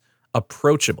it's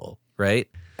approachable, right?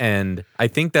 And I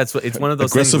think that's what it's one of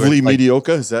those things where aggressively it's like,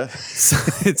 mediocre, is that?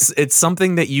 it's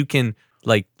something that you can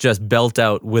like just belt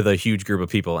out with a huge group of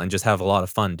people and just have a lot of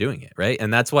fun doing it, right?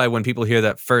 And that's why when people hear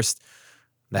that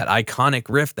iconic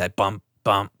riff, that bump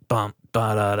bump bump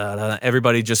ba da da da,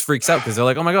 everybody just freaks out because they're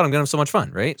like, "Oh my god, I'm gonna have so much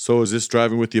fun!" Right? So is this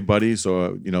driving with your buddies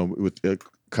or you know with a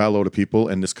carload of people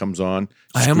and this comes on?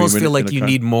 I almost screaming feel in like a you car?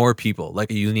 need more people,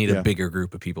 like you need Yeah. a bigger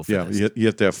group of people for Yeah, this. you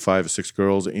have to have 5 or 6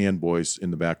 girls and boys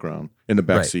in the background, in the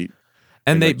back Right. seat,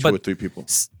 And they, like 2 or but 3 people.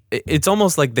 it's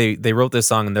almost like they wrote this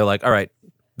song and they're like, all right,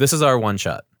 this is our one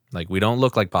shot. Like we don't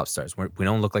look like pop stars. We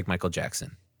don't look like Michael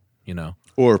Jackson, you know?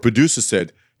 Or a producer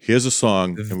said, "Here's a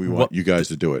song, and we want you guys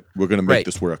to do it. We're going to make Right.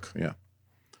 this work." Yeah,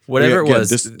 Whatever Again, it was,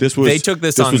 This was they took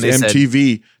this song was and they said,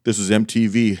 MTV. This was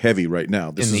MTV heavy right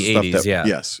now. This In is the stuff 80s, that, yeah.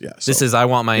 Yes, yes. this is I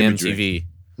want my imagery. MTV,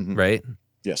 Mhm. right?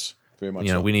 Yes, very much.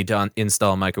 You know, so. we need to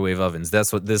install microwave ovens.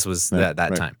 That's what this was Right,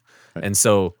 that right, time. right. And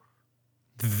so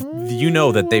you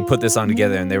know that they put this song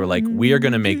together and they were like, we are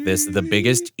going to make this the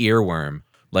biggest earworm.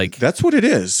 Like That's what it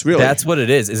is, really. that's what it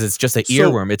is it's just an So-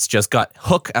 earworm. It's just got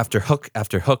hook after hook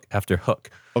after hook after hook.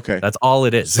 okay. That's all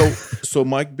it is. So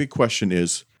my big question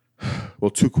is, well,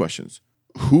 2 questions.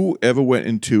 Who ever went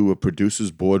into a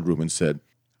producer's boardroom and said,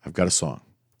 "I've got a song,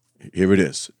 here it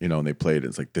is," you know, and they played it.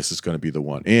 It's like this is going to be the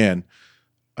one. And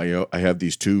I have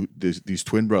these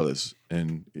twin brothers,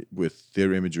 and with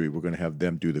their imagery, we're going to have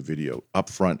them do the video up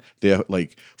front. They're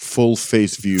like full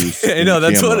face views. I in know the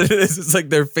that's camera. what it is. It's like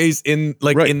their face in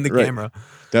like Right, in the right. camera.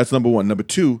 That's number 1. Number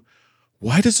 2,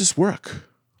 why does this work?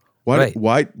 Why Right.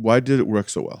 why did it work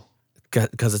so well?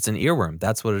 Because it's an earworm.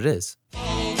 That's what it is.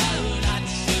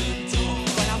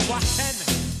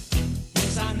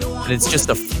 And it's just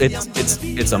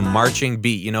it's a marching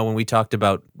beat. You know, when we talked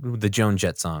about the Joan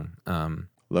Jett song,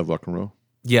 Love rock and roll.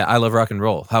 yeah, I Love Rock and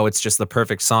Roll. How it's just the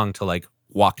perfect song to like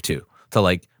walk to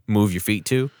like move your feet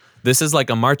to. This is like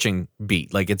a marching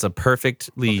beat. Like it's a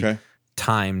perfectly Okay.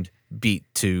 timed beat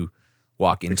to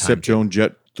walk in Except time. Joan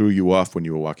Jett threw you off when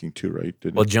you were walking too, right?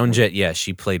 Didn't Well, it? Joan Jett, yeah,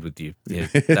 she played with you. Yeah,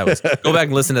 that was go back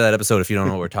and listen to that episode if you don't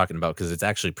know what we're talking about because it's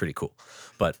actually pretty cool.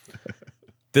 But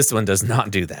this one does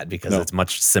not do that because No. it's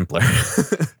much simpler.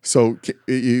 So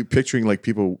you picturing like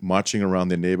people marching around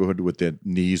their neighborhood with their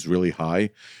knees really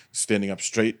high, standing up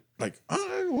straight, like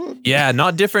Yeah,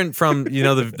 not different from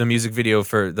the music video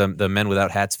for the Men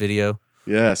Without Hats video.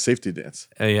 yeah, safety dance.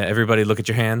 Yeah, everybody look at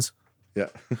your hands. Yeah,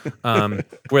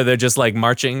 Where they're just like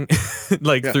marching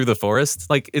like Yeah. through the forest.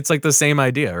 Like it's like the same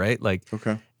idea, right? Like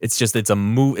okay. it's a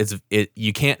move.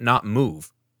 You can't not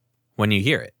move when you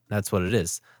hear it. That's what it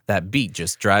is. That beat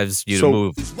just drives you to So-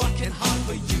 move.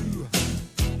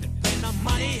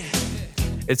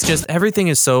 It's just everything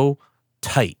is so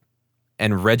tight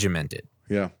and regimented,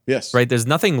 Yeah, yes, right? There's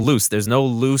nothing loose. There's no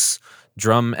loose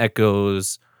drum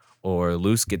echoes or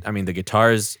loose. I mean, the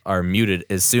guitars are muted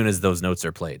as soon as those notes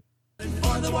are played.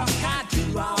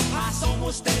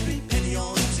 almost every penny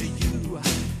on to you.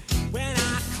 When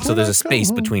I So there's a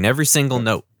space between every single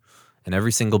note and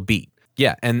every single beat.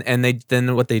 Yeah, and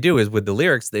then what they do is with the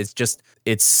lyrics,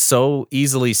 it's so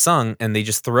easily sung, and they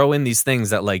just throw in these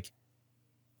things that like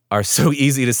are so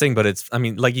easy to sing, but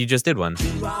like you just did one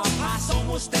I'll pass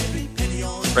almost every penny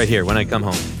on right here. When I come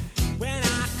home, when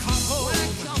I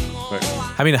come home.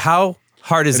 Right. I mean, how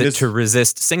hard is And it to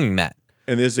resist singing that?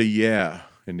 And there's a yeah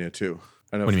in there too.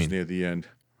 I don't know What if do you it's near the end.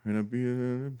 Gonna be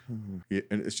yeah,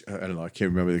 and I don't know. I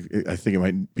can't remember. I think it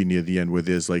might be near the end where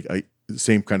there's like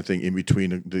same kind of thing in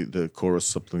between the chorus.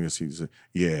 Something that he's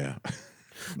yeah.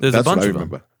 There's That's a bunch what I of them.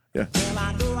 remember. Yeah, Well,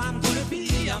 I know I'm gonna be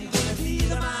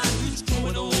the man who's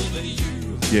growing older than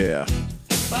you. yeah.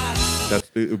 But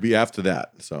It would be after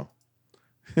that. So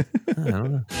I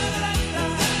don't know.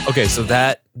 Okay, so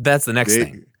that's the next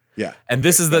thing. yeah. And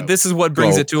this Okay, is what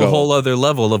brings it to a go. whole other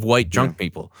level of white drunk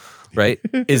people, right?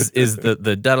 is the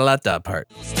da da da part.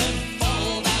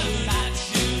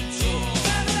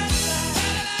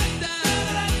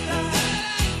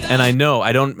 And I know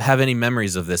I don't have any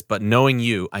memories of this, but knowing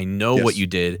you, I know Yes. what you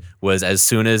did was as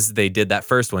soon as they did that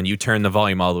first one, you turned the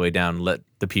volume all the way down, let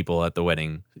the people at the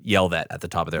wedding yell that at the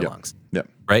top of their lungs, Yep.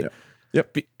 right?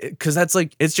 Yep. Because that's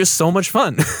like it's just so much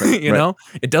fun, you right, know.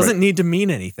 It doesn't right. need to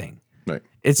mean anything. Right.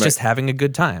 It's right. just having a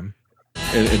good time.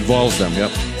 It involves them.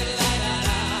 Yep.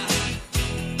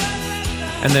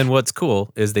 And then what's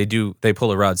cool is they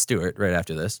pull a Rod Stewart right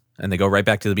after this, and they go right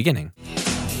back to the beginning.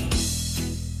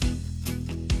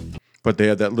 But they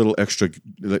had that little extra,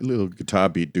 that little guitar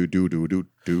beat. Do do do do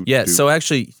do. Yeah. do. So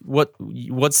actually,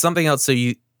 what's something else? So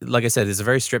you, like I said, it's a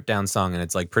very stripped down song, and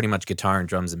it's like pretty much guitar and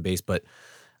drums and bass. But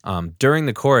during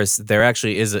the chorus, there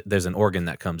actually there's an organ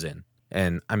that comes in,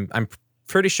 and I'm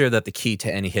pretty sure that the key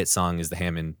to any hit song is the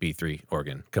Hammond B3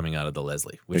 organ coming out of the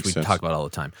Leslie, which Makes we sense. talk about all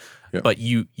the time. Yeah. But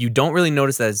you don't really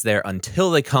notice that it's there until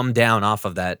they come down off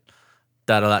of that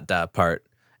da da da da part.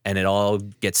 And it all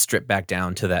gets stripped back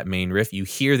down to that main riff. You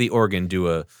hear the organ do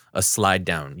a slide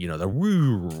down, the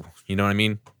woo, you know what I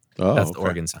mean? Oh, That's the okay.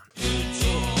 organ sound.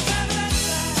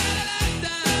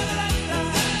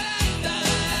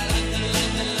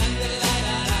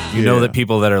 You know Yeah. that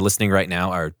people that are listening right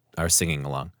now are singing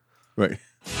along. Right.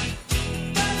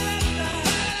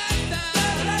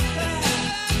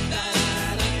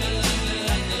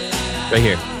 Right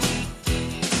here.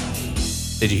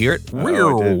 Did you hear it? Oh,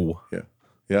 I did. Yeah.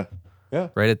 Yeah. Yeah.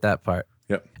 Right at that part.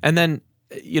 Yep. And then,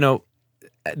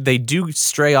 they do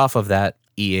stray off of that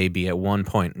EAB at one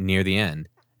point near the end,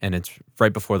 and it's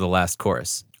right before the last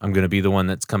chorus. I'm going to be the one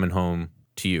that's coming home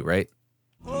to you, right?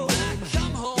 oh,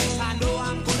 come home. Yes, I know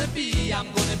I'm gonna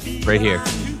be Right the here. man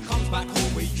who comes back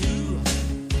home with you.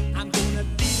 I'm gonna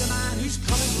be the man who's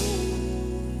coming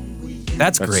home with you.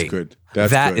 That's That's great. good.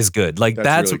 That's That good. is good. Like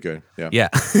That's really good. Yeah. Yeah.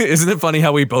 Isn't it funny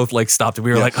how we both like stopped and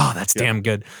we were Yeah. like, oh, that's Yeah. damn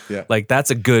good. Yeah. Like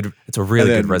it's a really And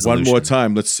then good resolution. one more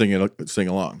time, let's sing it. Sing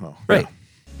along. Oh, Right.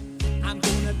 I'm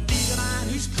gonna be the man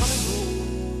who's coming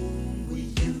home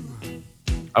with you.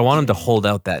 I want him to hold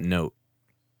out that note.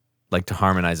 Like to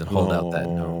harmonize and hold out that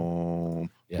note. Oh,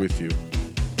 Yeah. with you.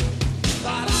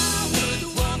 But I would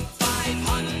walk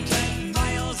 500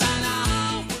 miles an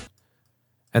hour.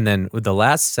 And then with the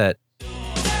last set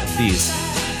of these,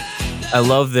 I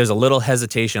love there's a little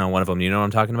hesitation on one of them. You know what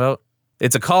I'm talking about?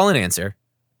 It's a call and answer.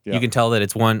 Yeah. You can tell that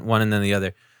it's one and then the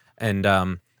other. And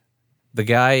the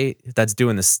guy that's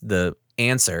doing the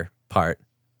answer part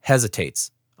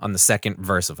hesitates on the second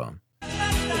verse of them.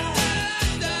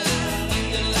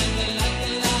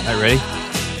 All right, ready?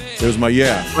 It was my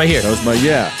yeah. Right here. That was my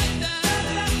yeah.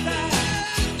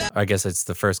 I guess it's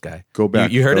the first guy. Go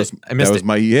back. You heard That it? was- I missed That was it.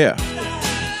 my yeah.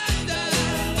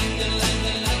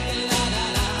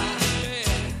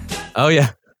 Oh yeah,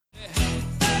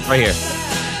 right here.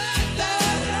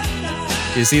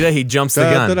 You see that he jumps the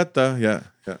Da, gun. da, da, da. Yeah.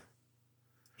 Yeah.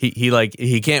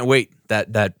 He can't wait that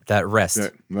rest,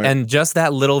 Right, right. and just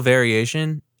that little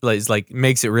variation like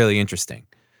makes it really interesting.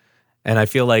 And I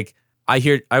feel like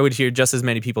I would hear just as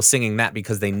many people singing that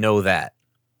because they know that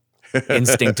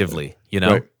instinctively,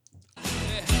 Right.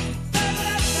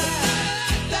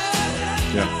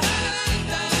 Yeah.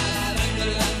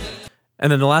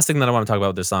 And then the last thing that I want to talk about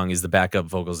with this song is the backup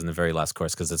vocals in the very last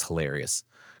chorus because it's hilarious.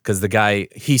 Because the guy,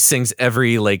 he sings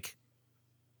every like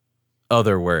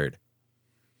other word.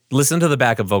 Listen to the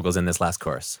backup vocals in this last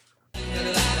chorus.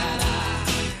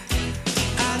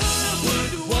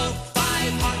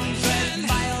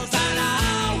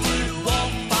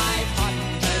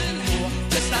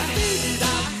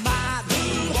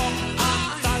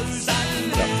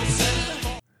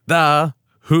 The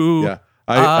who. Yeah.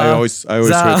 I always heard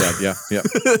that. Yeah, yeah.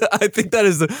 I think that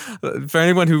is for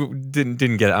anyone who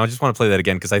didn't get it. I just want to play that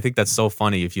again because I think that's so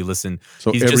funny. If you listen,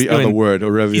 So he's every just other doing, word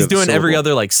or every he's other doing every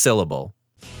syllable. other like syllable.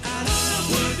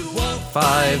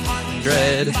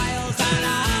 500.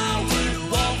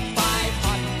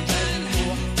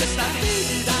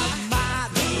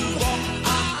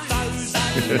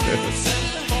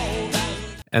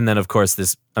 And then, of course,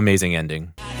 this amazing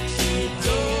ending.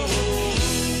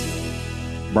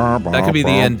 That could be the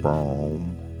end.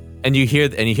 And you hear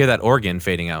that organ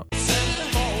fading out.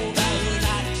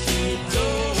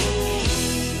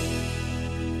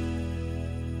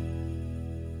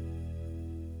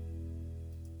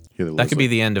 That could be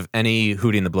the end of any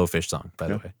Hootie and the Blowfish song, by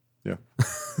the way. Yeah,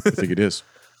 I think it is.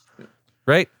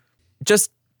 Right?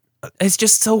 It's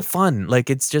just so fun. Like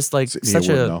it's just like It's an such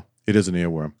earworm, a. though. It is an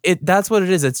earworm. That's what it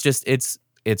is. It's just it's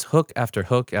hook after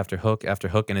hook after hook after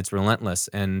hook, and it's relentless.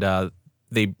 And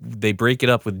they break it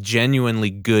up with genuinely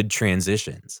good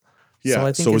transitions. Yeah. So, I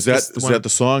think So it's is just that the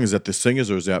song? Is that the singers,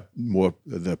 or is that more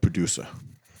the producer?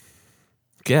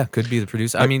 Yeah, could be the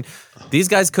producer. I mean, these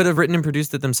guys could have written and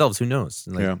produced it themselves. Who knows?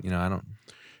 Like, Yeah. I don't.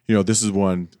 This is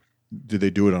one. Did they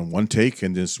do it on one take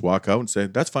and just walk out and say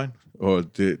that's fine, or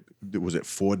was it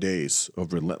 4 days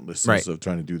of relentlessness of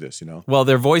trying to do this? Well,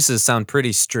 their voices sound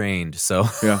pretty strained, so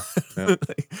Yeah.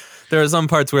 there are some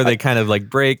parts where they kind of like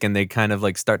break and they kind of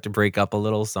like start to break up a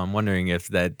little. So I'm wondering if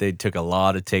that they took a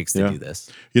lot of takes to do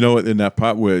this. In that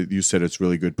part where you said it's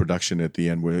really good production at the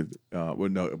end, where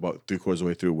about 3/4 of the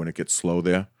way through when it gets slow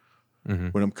there,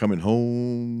 when I'm coming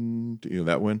home,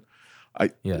 that one.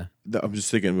 I'm just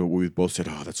thinking we both said,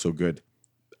 "Oh, that's so good."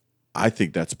 I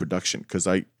think that's production because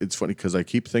it's funny because I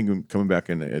keep coming back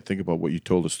and I think about what you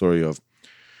told the story of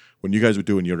when you guys were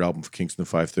doing your album for Kingston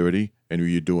 530 and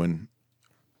you were doing,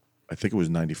 I think it was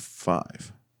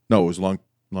 95. No, it was long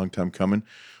time coming,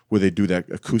 where they do that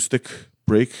acoustic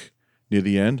break near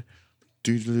the end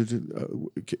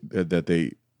that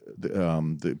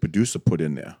the producer put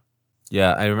in there.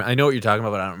 Yeah, I know what you're talking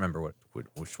about, but I don't remember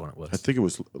which one it was. I think it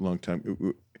was a long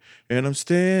time. And I'm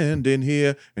standing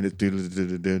here, and it's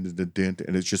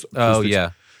just. Oh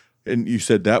yeah. And you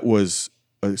said that was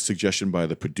a suggestion by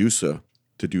the producer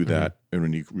to do that, and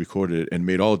when he recorded it, and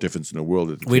made all the difference in the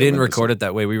world. We didn't record it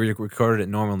that way. We recorded it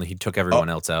normally. He took everyone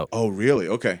else out. Oh, really?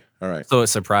 Okay, all right. So it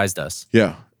surprised us.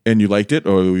 Yeah, and you liked it,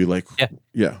 or were you like?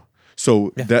 Yeah.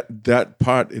 So that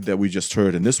part that we just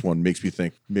heard in this one makes me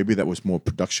think maybe that was more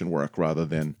production work rather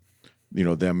than.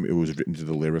 Them, it was written to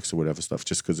the lyrics or whatever stuff,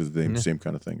 just because it's the same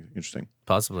kind of thing. Interesting.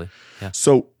 Possibly, yeah.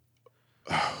 So,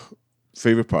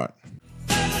 favorite part?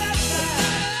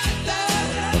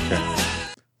 Okay.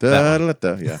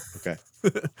 Yeah, okay.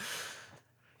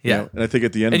 Yeah. And I think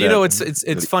at the end and of that...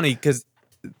 it's funny because,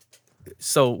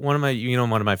 so one of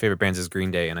my favorite bands is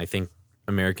Green Day, and I think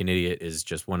American Idiot is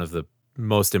just one of the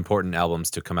most important albums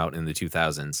to come out in the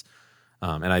 2000s.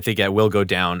 And I think it will go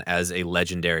down as a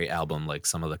legendary album, like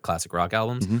some of the classic rock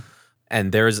albums. Mm-hmm.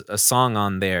 And there's a song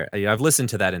on there. I've listened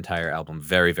to that entire album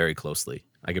very, very closely.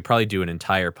 I could probably do an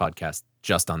entire podcast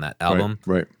just on that album.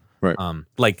 Right.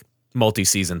 Like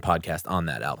multi-season podcast on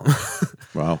that album.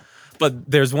 Wow. But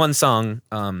there's one song.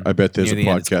 I bet there's a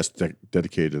podcast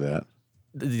dedicated to that.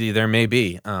 There may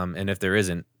be. And if there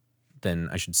isn't, then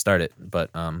I should start it.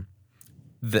 But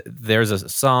there's a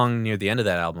song near the end of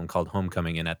that album called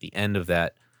Homecoming, and at the end of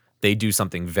that, they do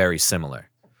something very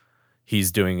similar.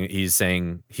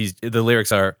 The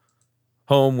lyrics are,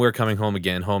 home, we're coming home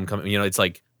again, homecoming. It's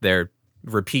like they're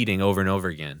repeating over and over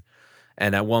again.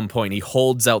 And at one point, he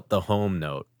holds out the home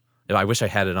note. I wish I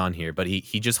had it on here, but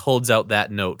he just holds out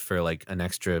that note for like an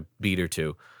extra beat or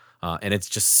two. And it's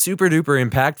just super duper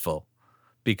impactful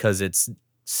because it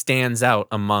stands out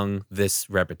among this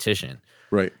repetition.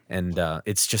 Right. And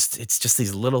it's just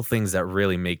these little things that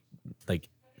really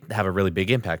have a really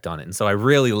big impact on it. And so I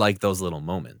really like those little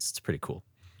moments. It's pretty cool.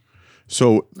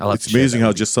 So it's amazing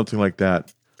how just something like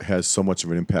that has so much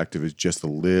of an impact if it's just a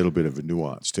little bit of a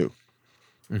nuance too.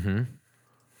 Mm-hmm.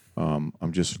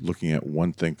 I'm just looking at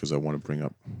one thing because I want to bring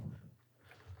up,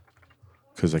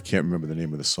 because I can't remember the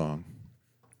name of the song.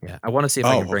 Yeah, I want to see if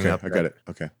I can bring up. I got it.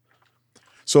 Okay.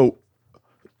 So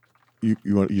you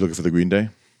looking for the Green Day?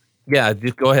 Yeah,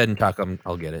 just go ahead and talk.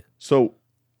 I'll get it. So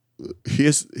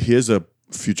here's a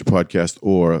future podcast,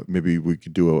 or maybe we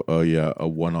could do a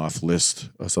one-off list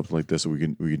or something like this. So we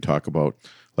can talk about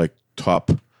like top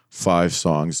 5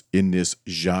 songs in this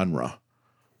genre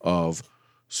of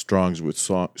strongs with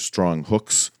strong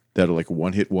hooks that are like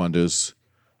one-hit wonders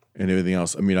and everything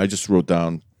else. I mean, I just wrote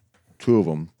down 3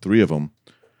 of them.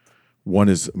 One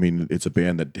is, it's a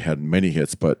band that had many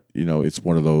hits, but it's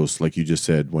one of those, like you just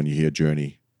said, when you hear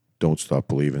Journey, Don't Stop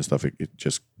Believing and stuff. It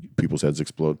just people's heads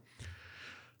explode.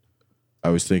 I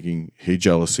was thinking, Hey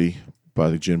Jealousy by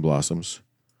the Gin Blossoms.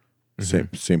 Same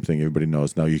thing. Everybody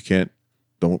knows. Now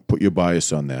don't put your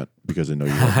bias on that because I know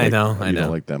you don't I like, know.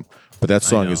 don't like them. But that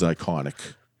song is iconic.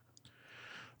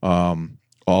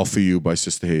 All For You by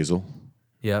Sister Hazel.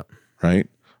 Yep. Right?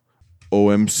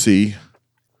 OMC.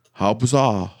 How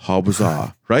bizarre.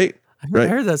 Right? I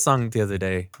heard that song the other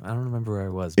day. I don't remember where I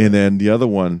was. And then the other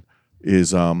one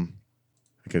is I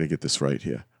gotta get this right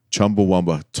here.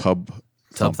 Chumbawamba Tub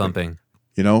Thumping.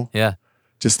 You know? Yeah.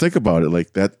 Just think about it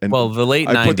like that. And Well, the late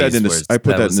I put that 90s in was- I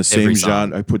put that was in the every same song.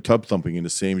 genre. I put tub thumping in the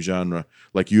same genre.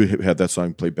 Like you had that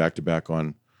song played back to back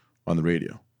on the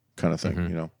radio, kind of thing. You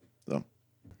know? So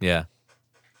Yeah.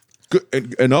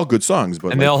 good and all good songs,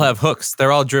 but And they all have hooks.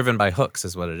 They're all driven by hooks,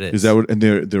 is what it is. is that what? And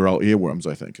they're all earworms.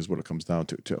 I think is what it comes down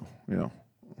to too. You know?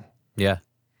 Yeah.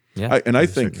 Yeah. I to a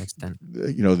think certain extent.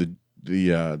 you know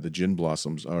the Gin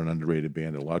Blossoms are an underrated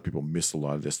band. And a lot of people miss a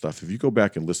lot of their stuff. If you go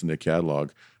back and listen to their catalog,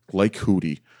 like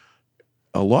Hootie,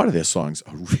 a lot of their songs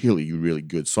are really, really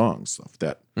good songs. Of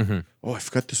that, oh, I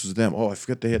forgot this was them. Oh, I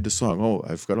forgot they had this song. Oh,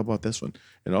 I forgot about this one.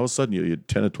 And all of a sudden, you had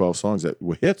 10 or 12 songs that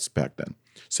were hits back then.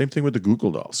 Same thing with the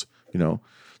Google Dolls. You know,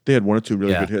 they had one or two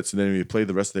really good hits, and then when you play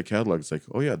the rest of their catalog, it's like,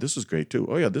 oh yeah, this is great too.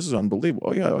 Oh yeah, this is unbelievable.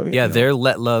 Oh yeah, Yeah, their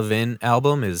Let Love In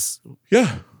album is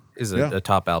a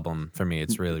top album for me.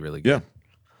 It's really, really good.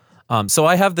 Yeah. So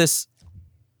I have this.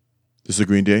 This is a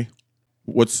Green Day.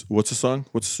 What's the song?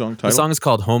 What's the song title? The song is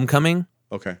called Homecoming.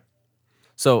 Okay.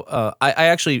 So I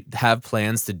actually have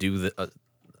plans to do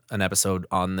an episode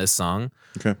on this song.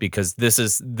 Okay. Because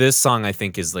this song I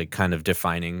think is like kind of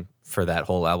defining for that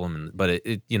whole album. But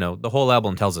it you know, the whole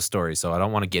album tells a story, so I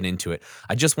don't want to get into it.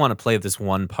 I just want to play this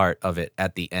one part of it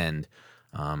at the end.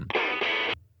 Oh,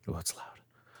 it's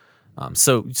loud.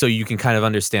 So you can kind of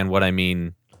understand what I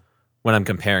mean when I'm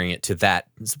comparing it to that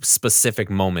specific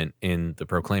moment in the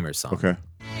Proclaimers song. Okay.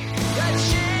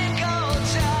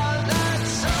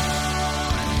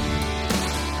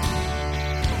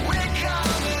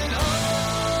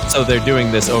 So they're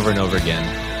doing this over and over again.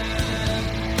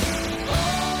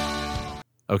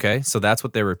 Okay, so that's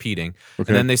what they're repeating. Okay.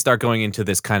 And then they start going into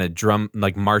this kind of drum,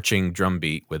 like marching drum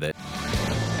beat with it.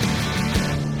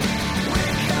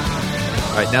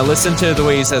 All right, now listen to the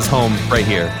way he says home right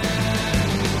here.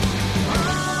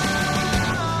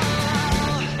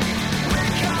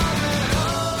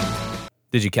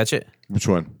 Did you catch it? Which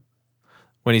one?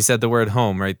 When he said the word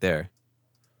home right there.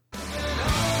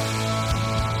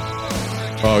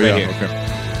 Oh Right yeah. here. Okay.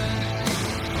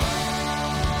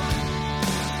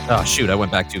 Oh, shoot, I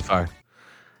went back too far.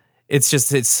 It's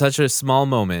such a small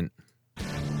moment.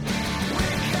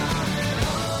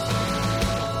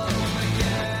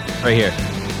 Right here.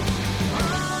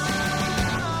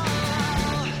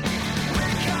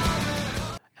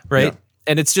 Right? Yeah.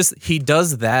 And it's just, he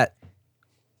does that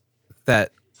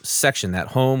section, that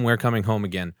home, we're coming home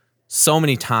again, so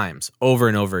many times, over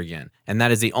and over again. And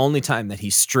that is the only time that he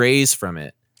strays from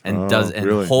it and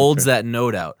really? holds Okay. that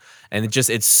note out. And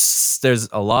there's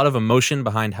a lot of emotion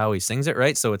behind how he sings it,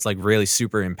 right? So it's like really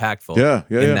super impactful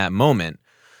in that moment.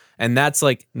 And that's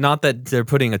like, not that they're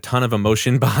putting a ton of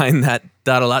emotion behind that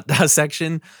da-da-da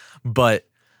section, but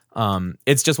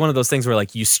it's just one of those things where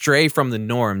like you stray from the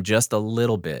norm just a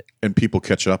little bit. And people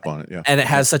catch up on it. Yeah. And it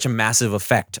has such a massive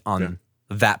effect on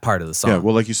that part of the song. Yeah.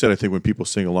 Well, like you said, I think when people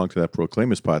sing along to that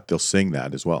Proclaimers part, they'll sing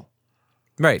that as well.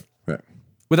 Right. Right.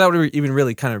 Without even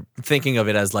really kind of thinking of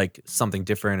it as like something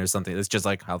different or something. It's just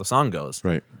like how the song goes.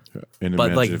 Right. Yeah. And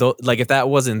But like, imagine like if that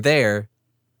wasn't there,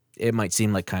 it might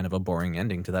seem like kind of a boring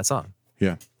ending to that song.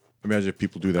 yeah. Imagine if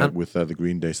people do that with the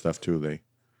Green Day stuff too.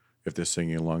 If they're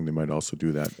singing along, they might also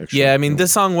do that. Extra, Yeah, I mean, you know.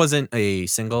 this song wasn't a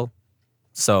single,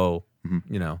 so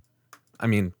Mm-hmm. you know, I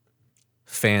mean,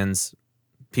 fans,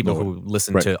 people Know who it.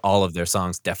 listen Right. to all of their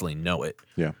songs definitely know it.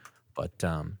 Yeah. But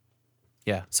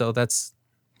yeah, so that's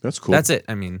That's cool. That's it.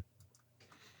 I mean,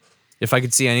 if I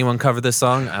could see anyone cover this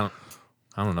song, I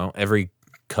don't know, every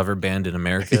cover band in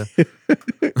America.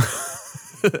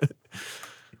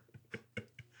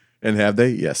 And have they?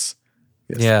 Yes.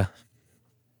 Yes. Yeah.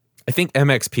 I think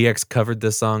MXPX covered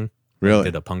this song. Really?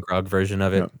 Did a punk rock version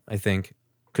of it, Yeah. I think.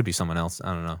 Could be someone else.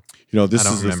 I don't know. You know, this I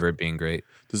don't is remember it being great.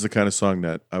 This is the kind of song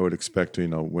that I would expect. You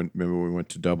know, remember we went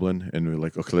to Dublin and we were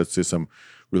like, okay, let's do some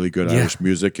really good Yeah. Irish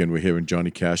music, and we're hearing Johnny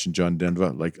Cash and John Denver.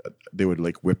 Like they would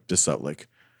like whip this out. Like,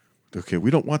 okay, we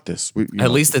don't want this. You know,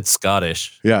 At least it's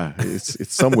Scottish. yeah,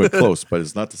 it's somewhere close, but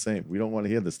it's not the same. We don't want to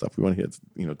hear this stuff. We want to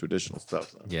hear traditional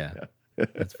stuff. So, Yeah.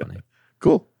 That's funny.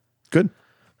 cool, good.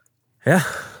 Yeah.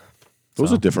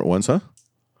 Those are different ones, huh?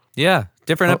 Yeah.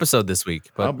 Different episode this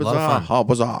week, but How a lot of bizarre! fun. How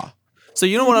bizarre! So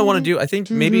you know what I want to do? I think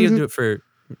maybe I'll do it for.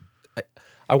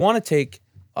 I want to take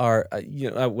our.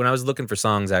 When I was looking for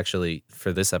songs actually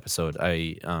for this episode,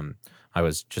 I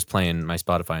was just playing my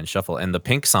Spotify and shuffle, and the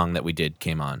Pink song that we did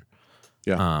came on.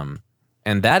 Yeah.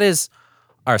 And that is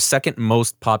our second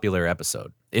most popular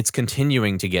episode. It's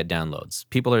continuing to get downloads.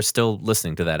 People are still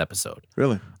listening to that episode.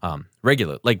 Really?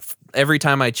 Regular. Like every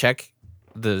time I check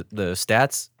the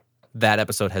stats, that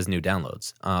episode has new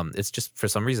downloads. It's just for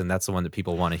some reason that's the one that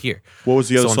people want to hear. What was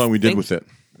the other song we did with it?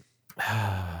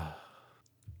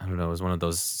 I don't know. It was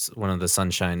one of the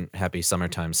sunshine, happy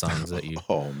summertime songs that you.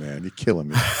 Oh man, you're killing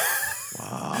me!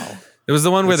 Wow. It was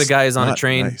the one where the That's guy is on a not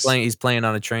train nice. playing. He's playing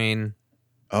on a train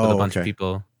with a bunch of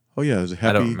people. Oh yeah, there's a happy.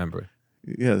 I don't remember.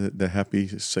 Yeah, the happy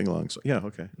sing along. Yeah,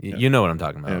 okay. Yeah. You know what I'm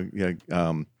talking about. Yeah.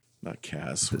 Not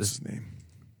Cass. What's his name?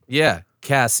 Yeah,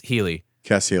 Cass Healy.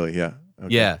 Cass Healy. Yeah.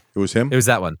 Okay. Yeah, It was him. it was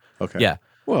that one. Okay. Yeah.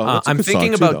 Well, that's a I'm good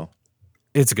thinking song about. too, though.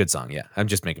 It's a good song. Yeah, I'm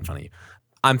just making fun of you.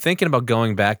 I'm thinking about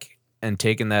going back and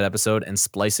taking that episode and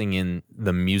splicing in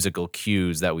the musical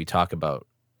cues that we talk about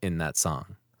in that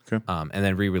song. Okay. And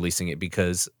then re-releasing it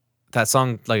because that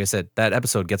song, like I said, that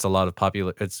episode gets a lot of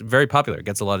popular. It's very popular. It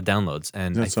gets a lot of downloads,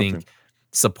 and That's I think something.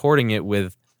 supporting it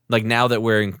with like now that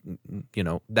we're,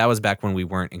 that was back when we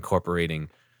weren't incorporating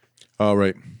Oh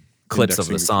right. clips of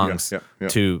the Indexing. songs Yeah.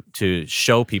 to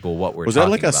show people what we're. Was that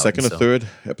like talking a about. second or So third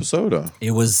episode? Or?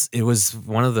 It was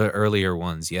one of the earlier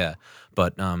ones, yeah.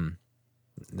 But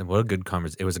what a good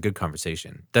It was a good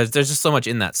conversation. There's just so much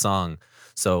in that song.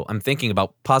 So I'm thinking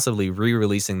about possibly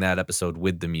re-releasing that episode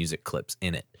with the music clips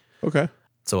in it. Okay.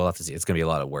 So we'll have to see. It's gonna be a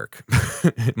lot of work.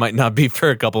 It might not be for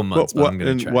a couple months, but I'm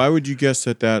gonna try. Why would you guess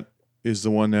that is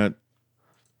the one that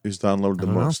is downloaded the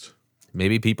don't know. most?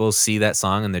 Maybe people see that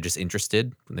song and they're just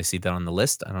interested when they see that on the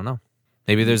list. I don't know.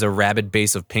 Maybe there's a rabid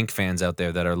base of Pink fans out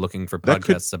there that are looking for That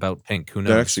could- podcasts about Pink. Who knows?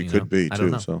 That actually could be I don't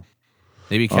too. know. So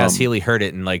Maybe Cass Healy heard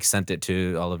it and like sent it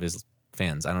to all of his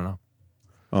fans. I don't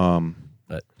know.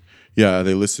 But yeah, are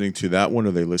they listening to that one? Or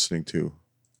are they listening to?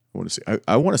 I want to say.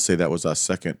 I want to say that was our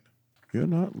second. You're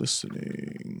not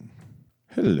listening.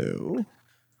 Hello.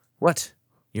 what?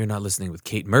 You're not listening with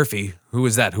Kate Murphy. Who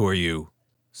is that? Who are you?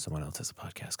 Someone else has a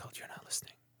podcast called You're Not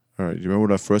Listening. All right. Do you remember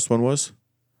what our first one was?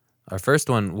 Our first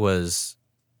one was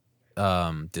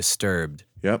Disturbed.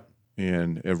 Yep.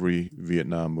 And every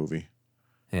Vietnam movie.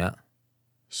 Yeah.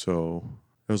 So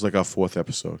it was like our fourth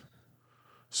episode.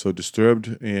 So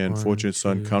Disturbed and Fortunate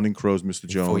Son, Counting Crows, Mr.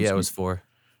 Jones. Oh, yeah, it was 4.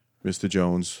 Mr.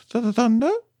 Jones.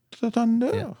 Thunder.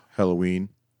 Yeah. Halloween.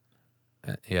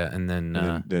 Yeah, and then,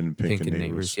 And then Pink and Neighbors.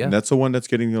 Neighbors, yeah. And that's the one that's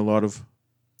getting a lot of.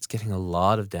 it's getting a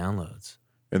lot of downloads.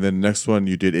 And then the next one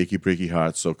you did Achy Breaky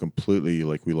Heart. So completely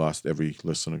like we lost every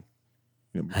listener.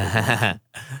 That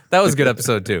was a good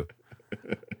episode too.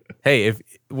 Hey,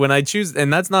 when I choose,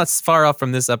 and that's not far off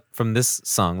from this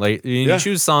song. Like you Yeah.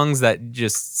 choose songs that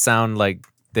just sound like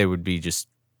they would be just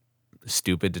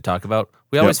stupid to talk about.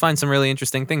 We always find some really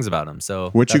interesting things about them.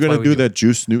 So Weren't you that's why going to we do that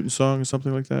Juice Newton song or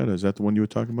something like that? Is that the one you were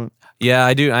talking about? Yeah,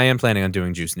 I do. I am planning on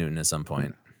doing Juice Newton at some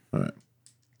point. All right.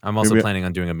 I'm also Maybe- planning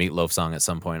on doing a Meatloaf song at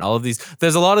some point. All of these,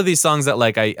 there's a lot of these songs that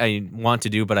like I want to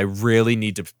do, but I really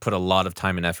need to put a lot of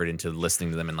time and effort into listening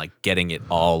to them and like getting it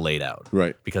all laid out.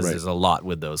 Right. Because right, there's a lot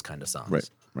with those kind of songs.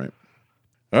 right.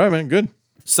 All right, man. Good.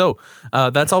 So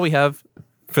that's all we have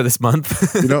for this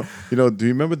month. You know. Do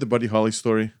you remember the Buddy Holly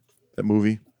story? That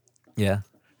movie. Yeah.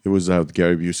 It was with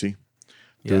Gary Busey.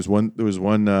 There was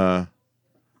one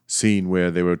scene where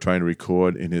they were trying to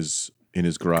record in his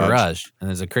garage. And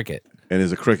there's a cricket. And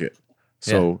there's a cricket.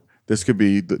 So this could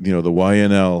be the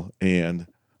YNL and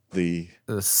the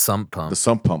sump pump.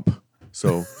 sump pump.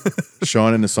 So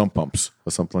Sean and the sump pumps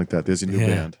or something like that. There's a new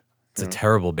band. It's a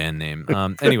terrible band name.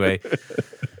 Anyway,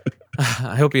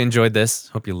 I hope you enjoyed this.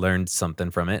 Hope you learned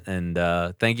something from it. And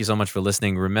thank you so much for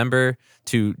listening. Remember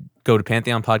to go to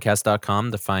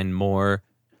pantheonpodcast.com to find more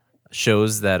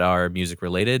shows that are music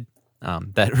related.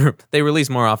 That they release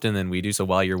more often than we do. So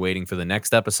while you're waiting for the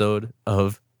next episode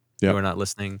of You Are Not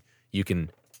Listening, you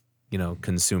can,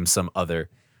 consume some other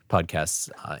podcasts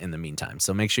in the meantime.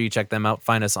 So make sure you check them out.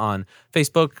 Find us on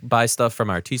Facebook. Buy stuff from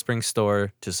our Teespring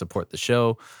store to support the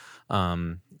show.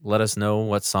 Let us know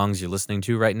what songs you're listening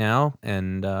to right now.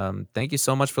 And thank you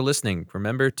so much for listening.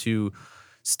 Remember to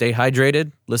stay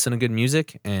hydrated, listen to good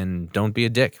music, and don't be a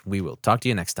dick. We will talk to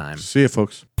you next time. See you,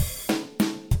 folks.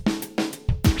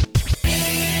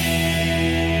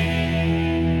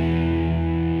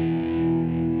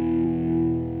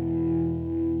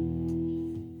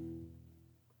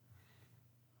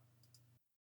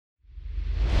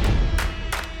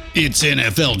 It's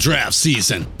NFL draft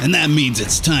season, and that means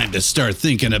it's time to start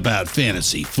thinking about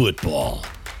fantasy football.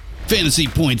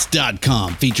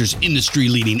 FantasyPoints.com features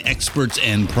industry-leading experts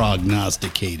and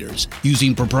prognosticators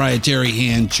using proprietary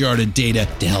hand-charted data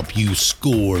to help you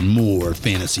score more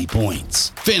fantasy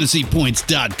points.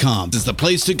 FantasyPoints.com is the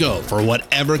place to go for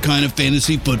whatever kind of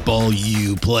fantasy football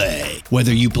you play.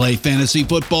 Whether you play fantasy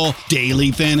football,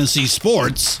 daily fantasy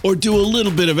sports, or do a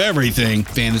little bit of everything,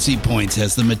 Fantasy Points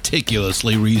has the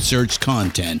meticulously researched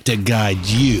content to guide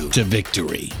you to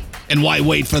victory. And why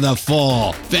wait for the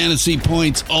fall? Fantasy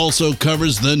Points also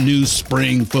covers the new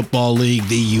spring football league,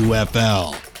 the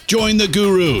UFL. Join the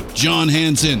guru, John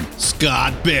Hansen,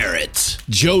 Scott Barrett,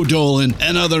 Joe Dolan,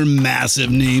 and other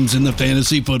massive names in the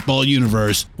fantasy football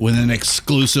universe with an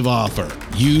exclusive offer.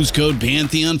 Use code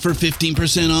Pantheon for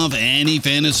 15% off any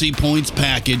Fantasy Points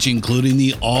package, including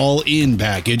the all-in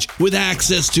package, with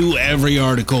access to every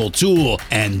article, tool,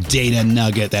 and data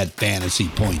nugget that Fantasy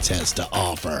Points has to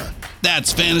offer.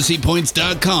 That's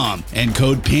FantasyPoints.com and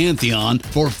code Pantheon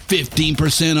for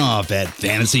 15% off at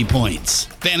Fantasy Points.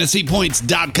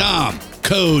 FantasyPoints.com,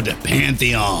 code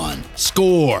Pantheon.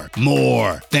 Score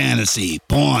more fantasy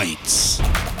points.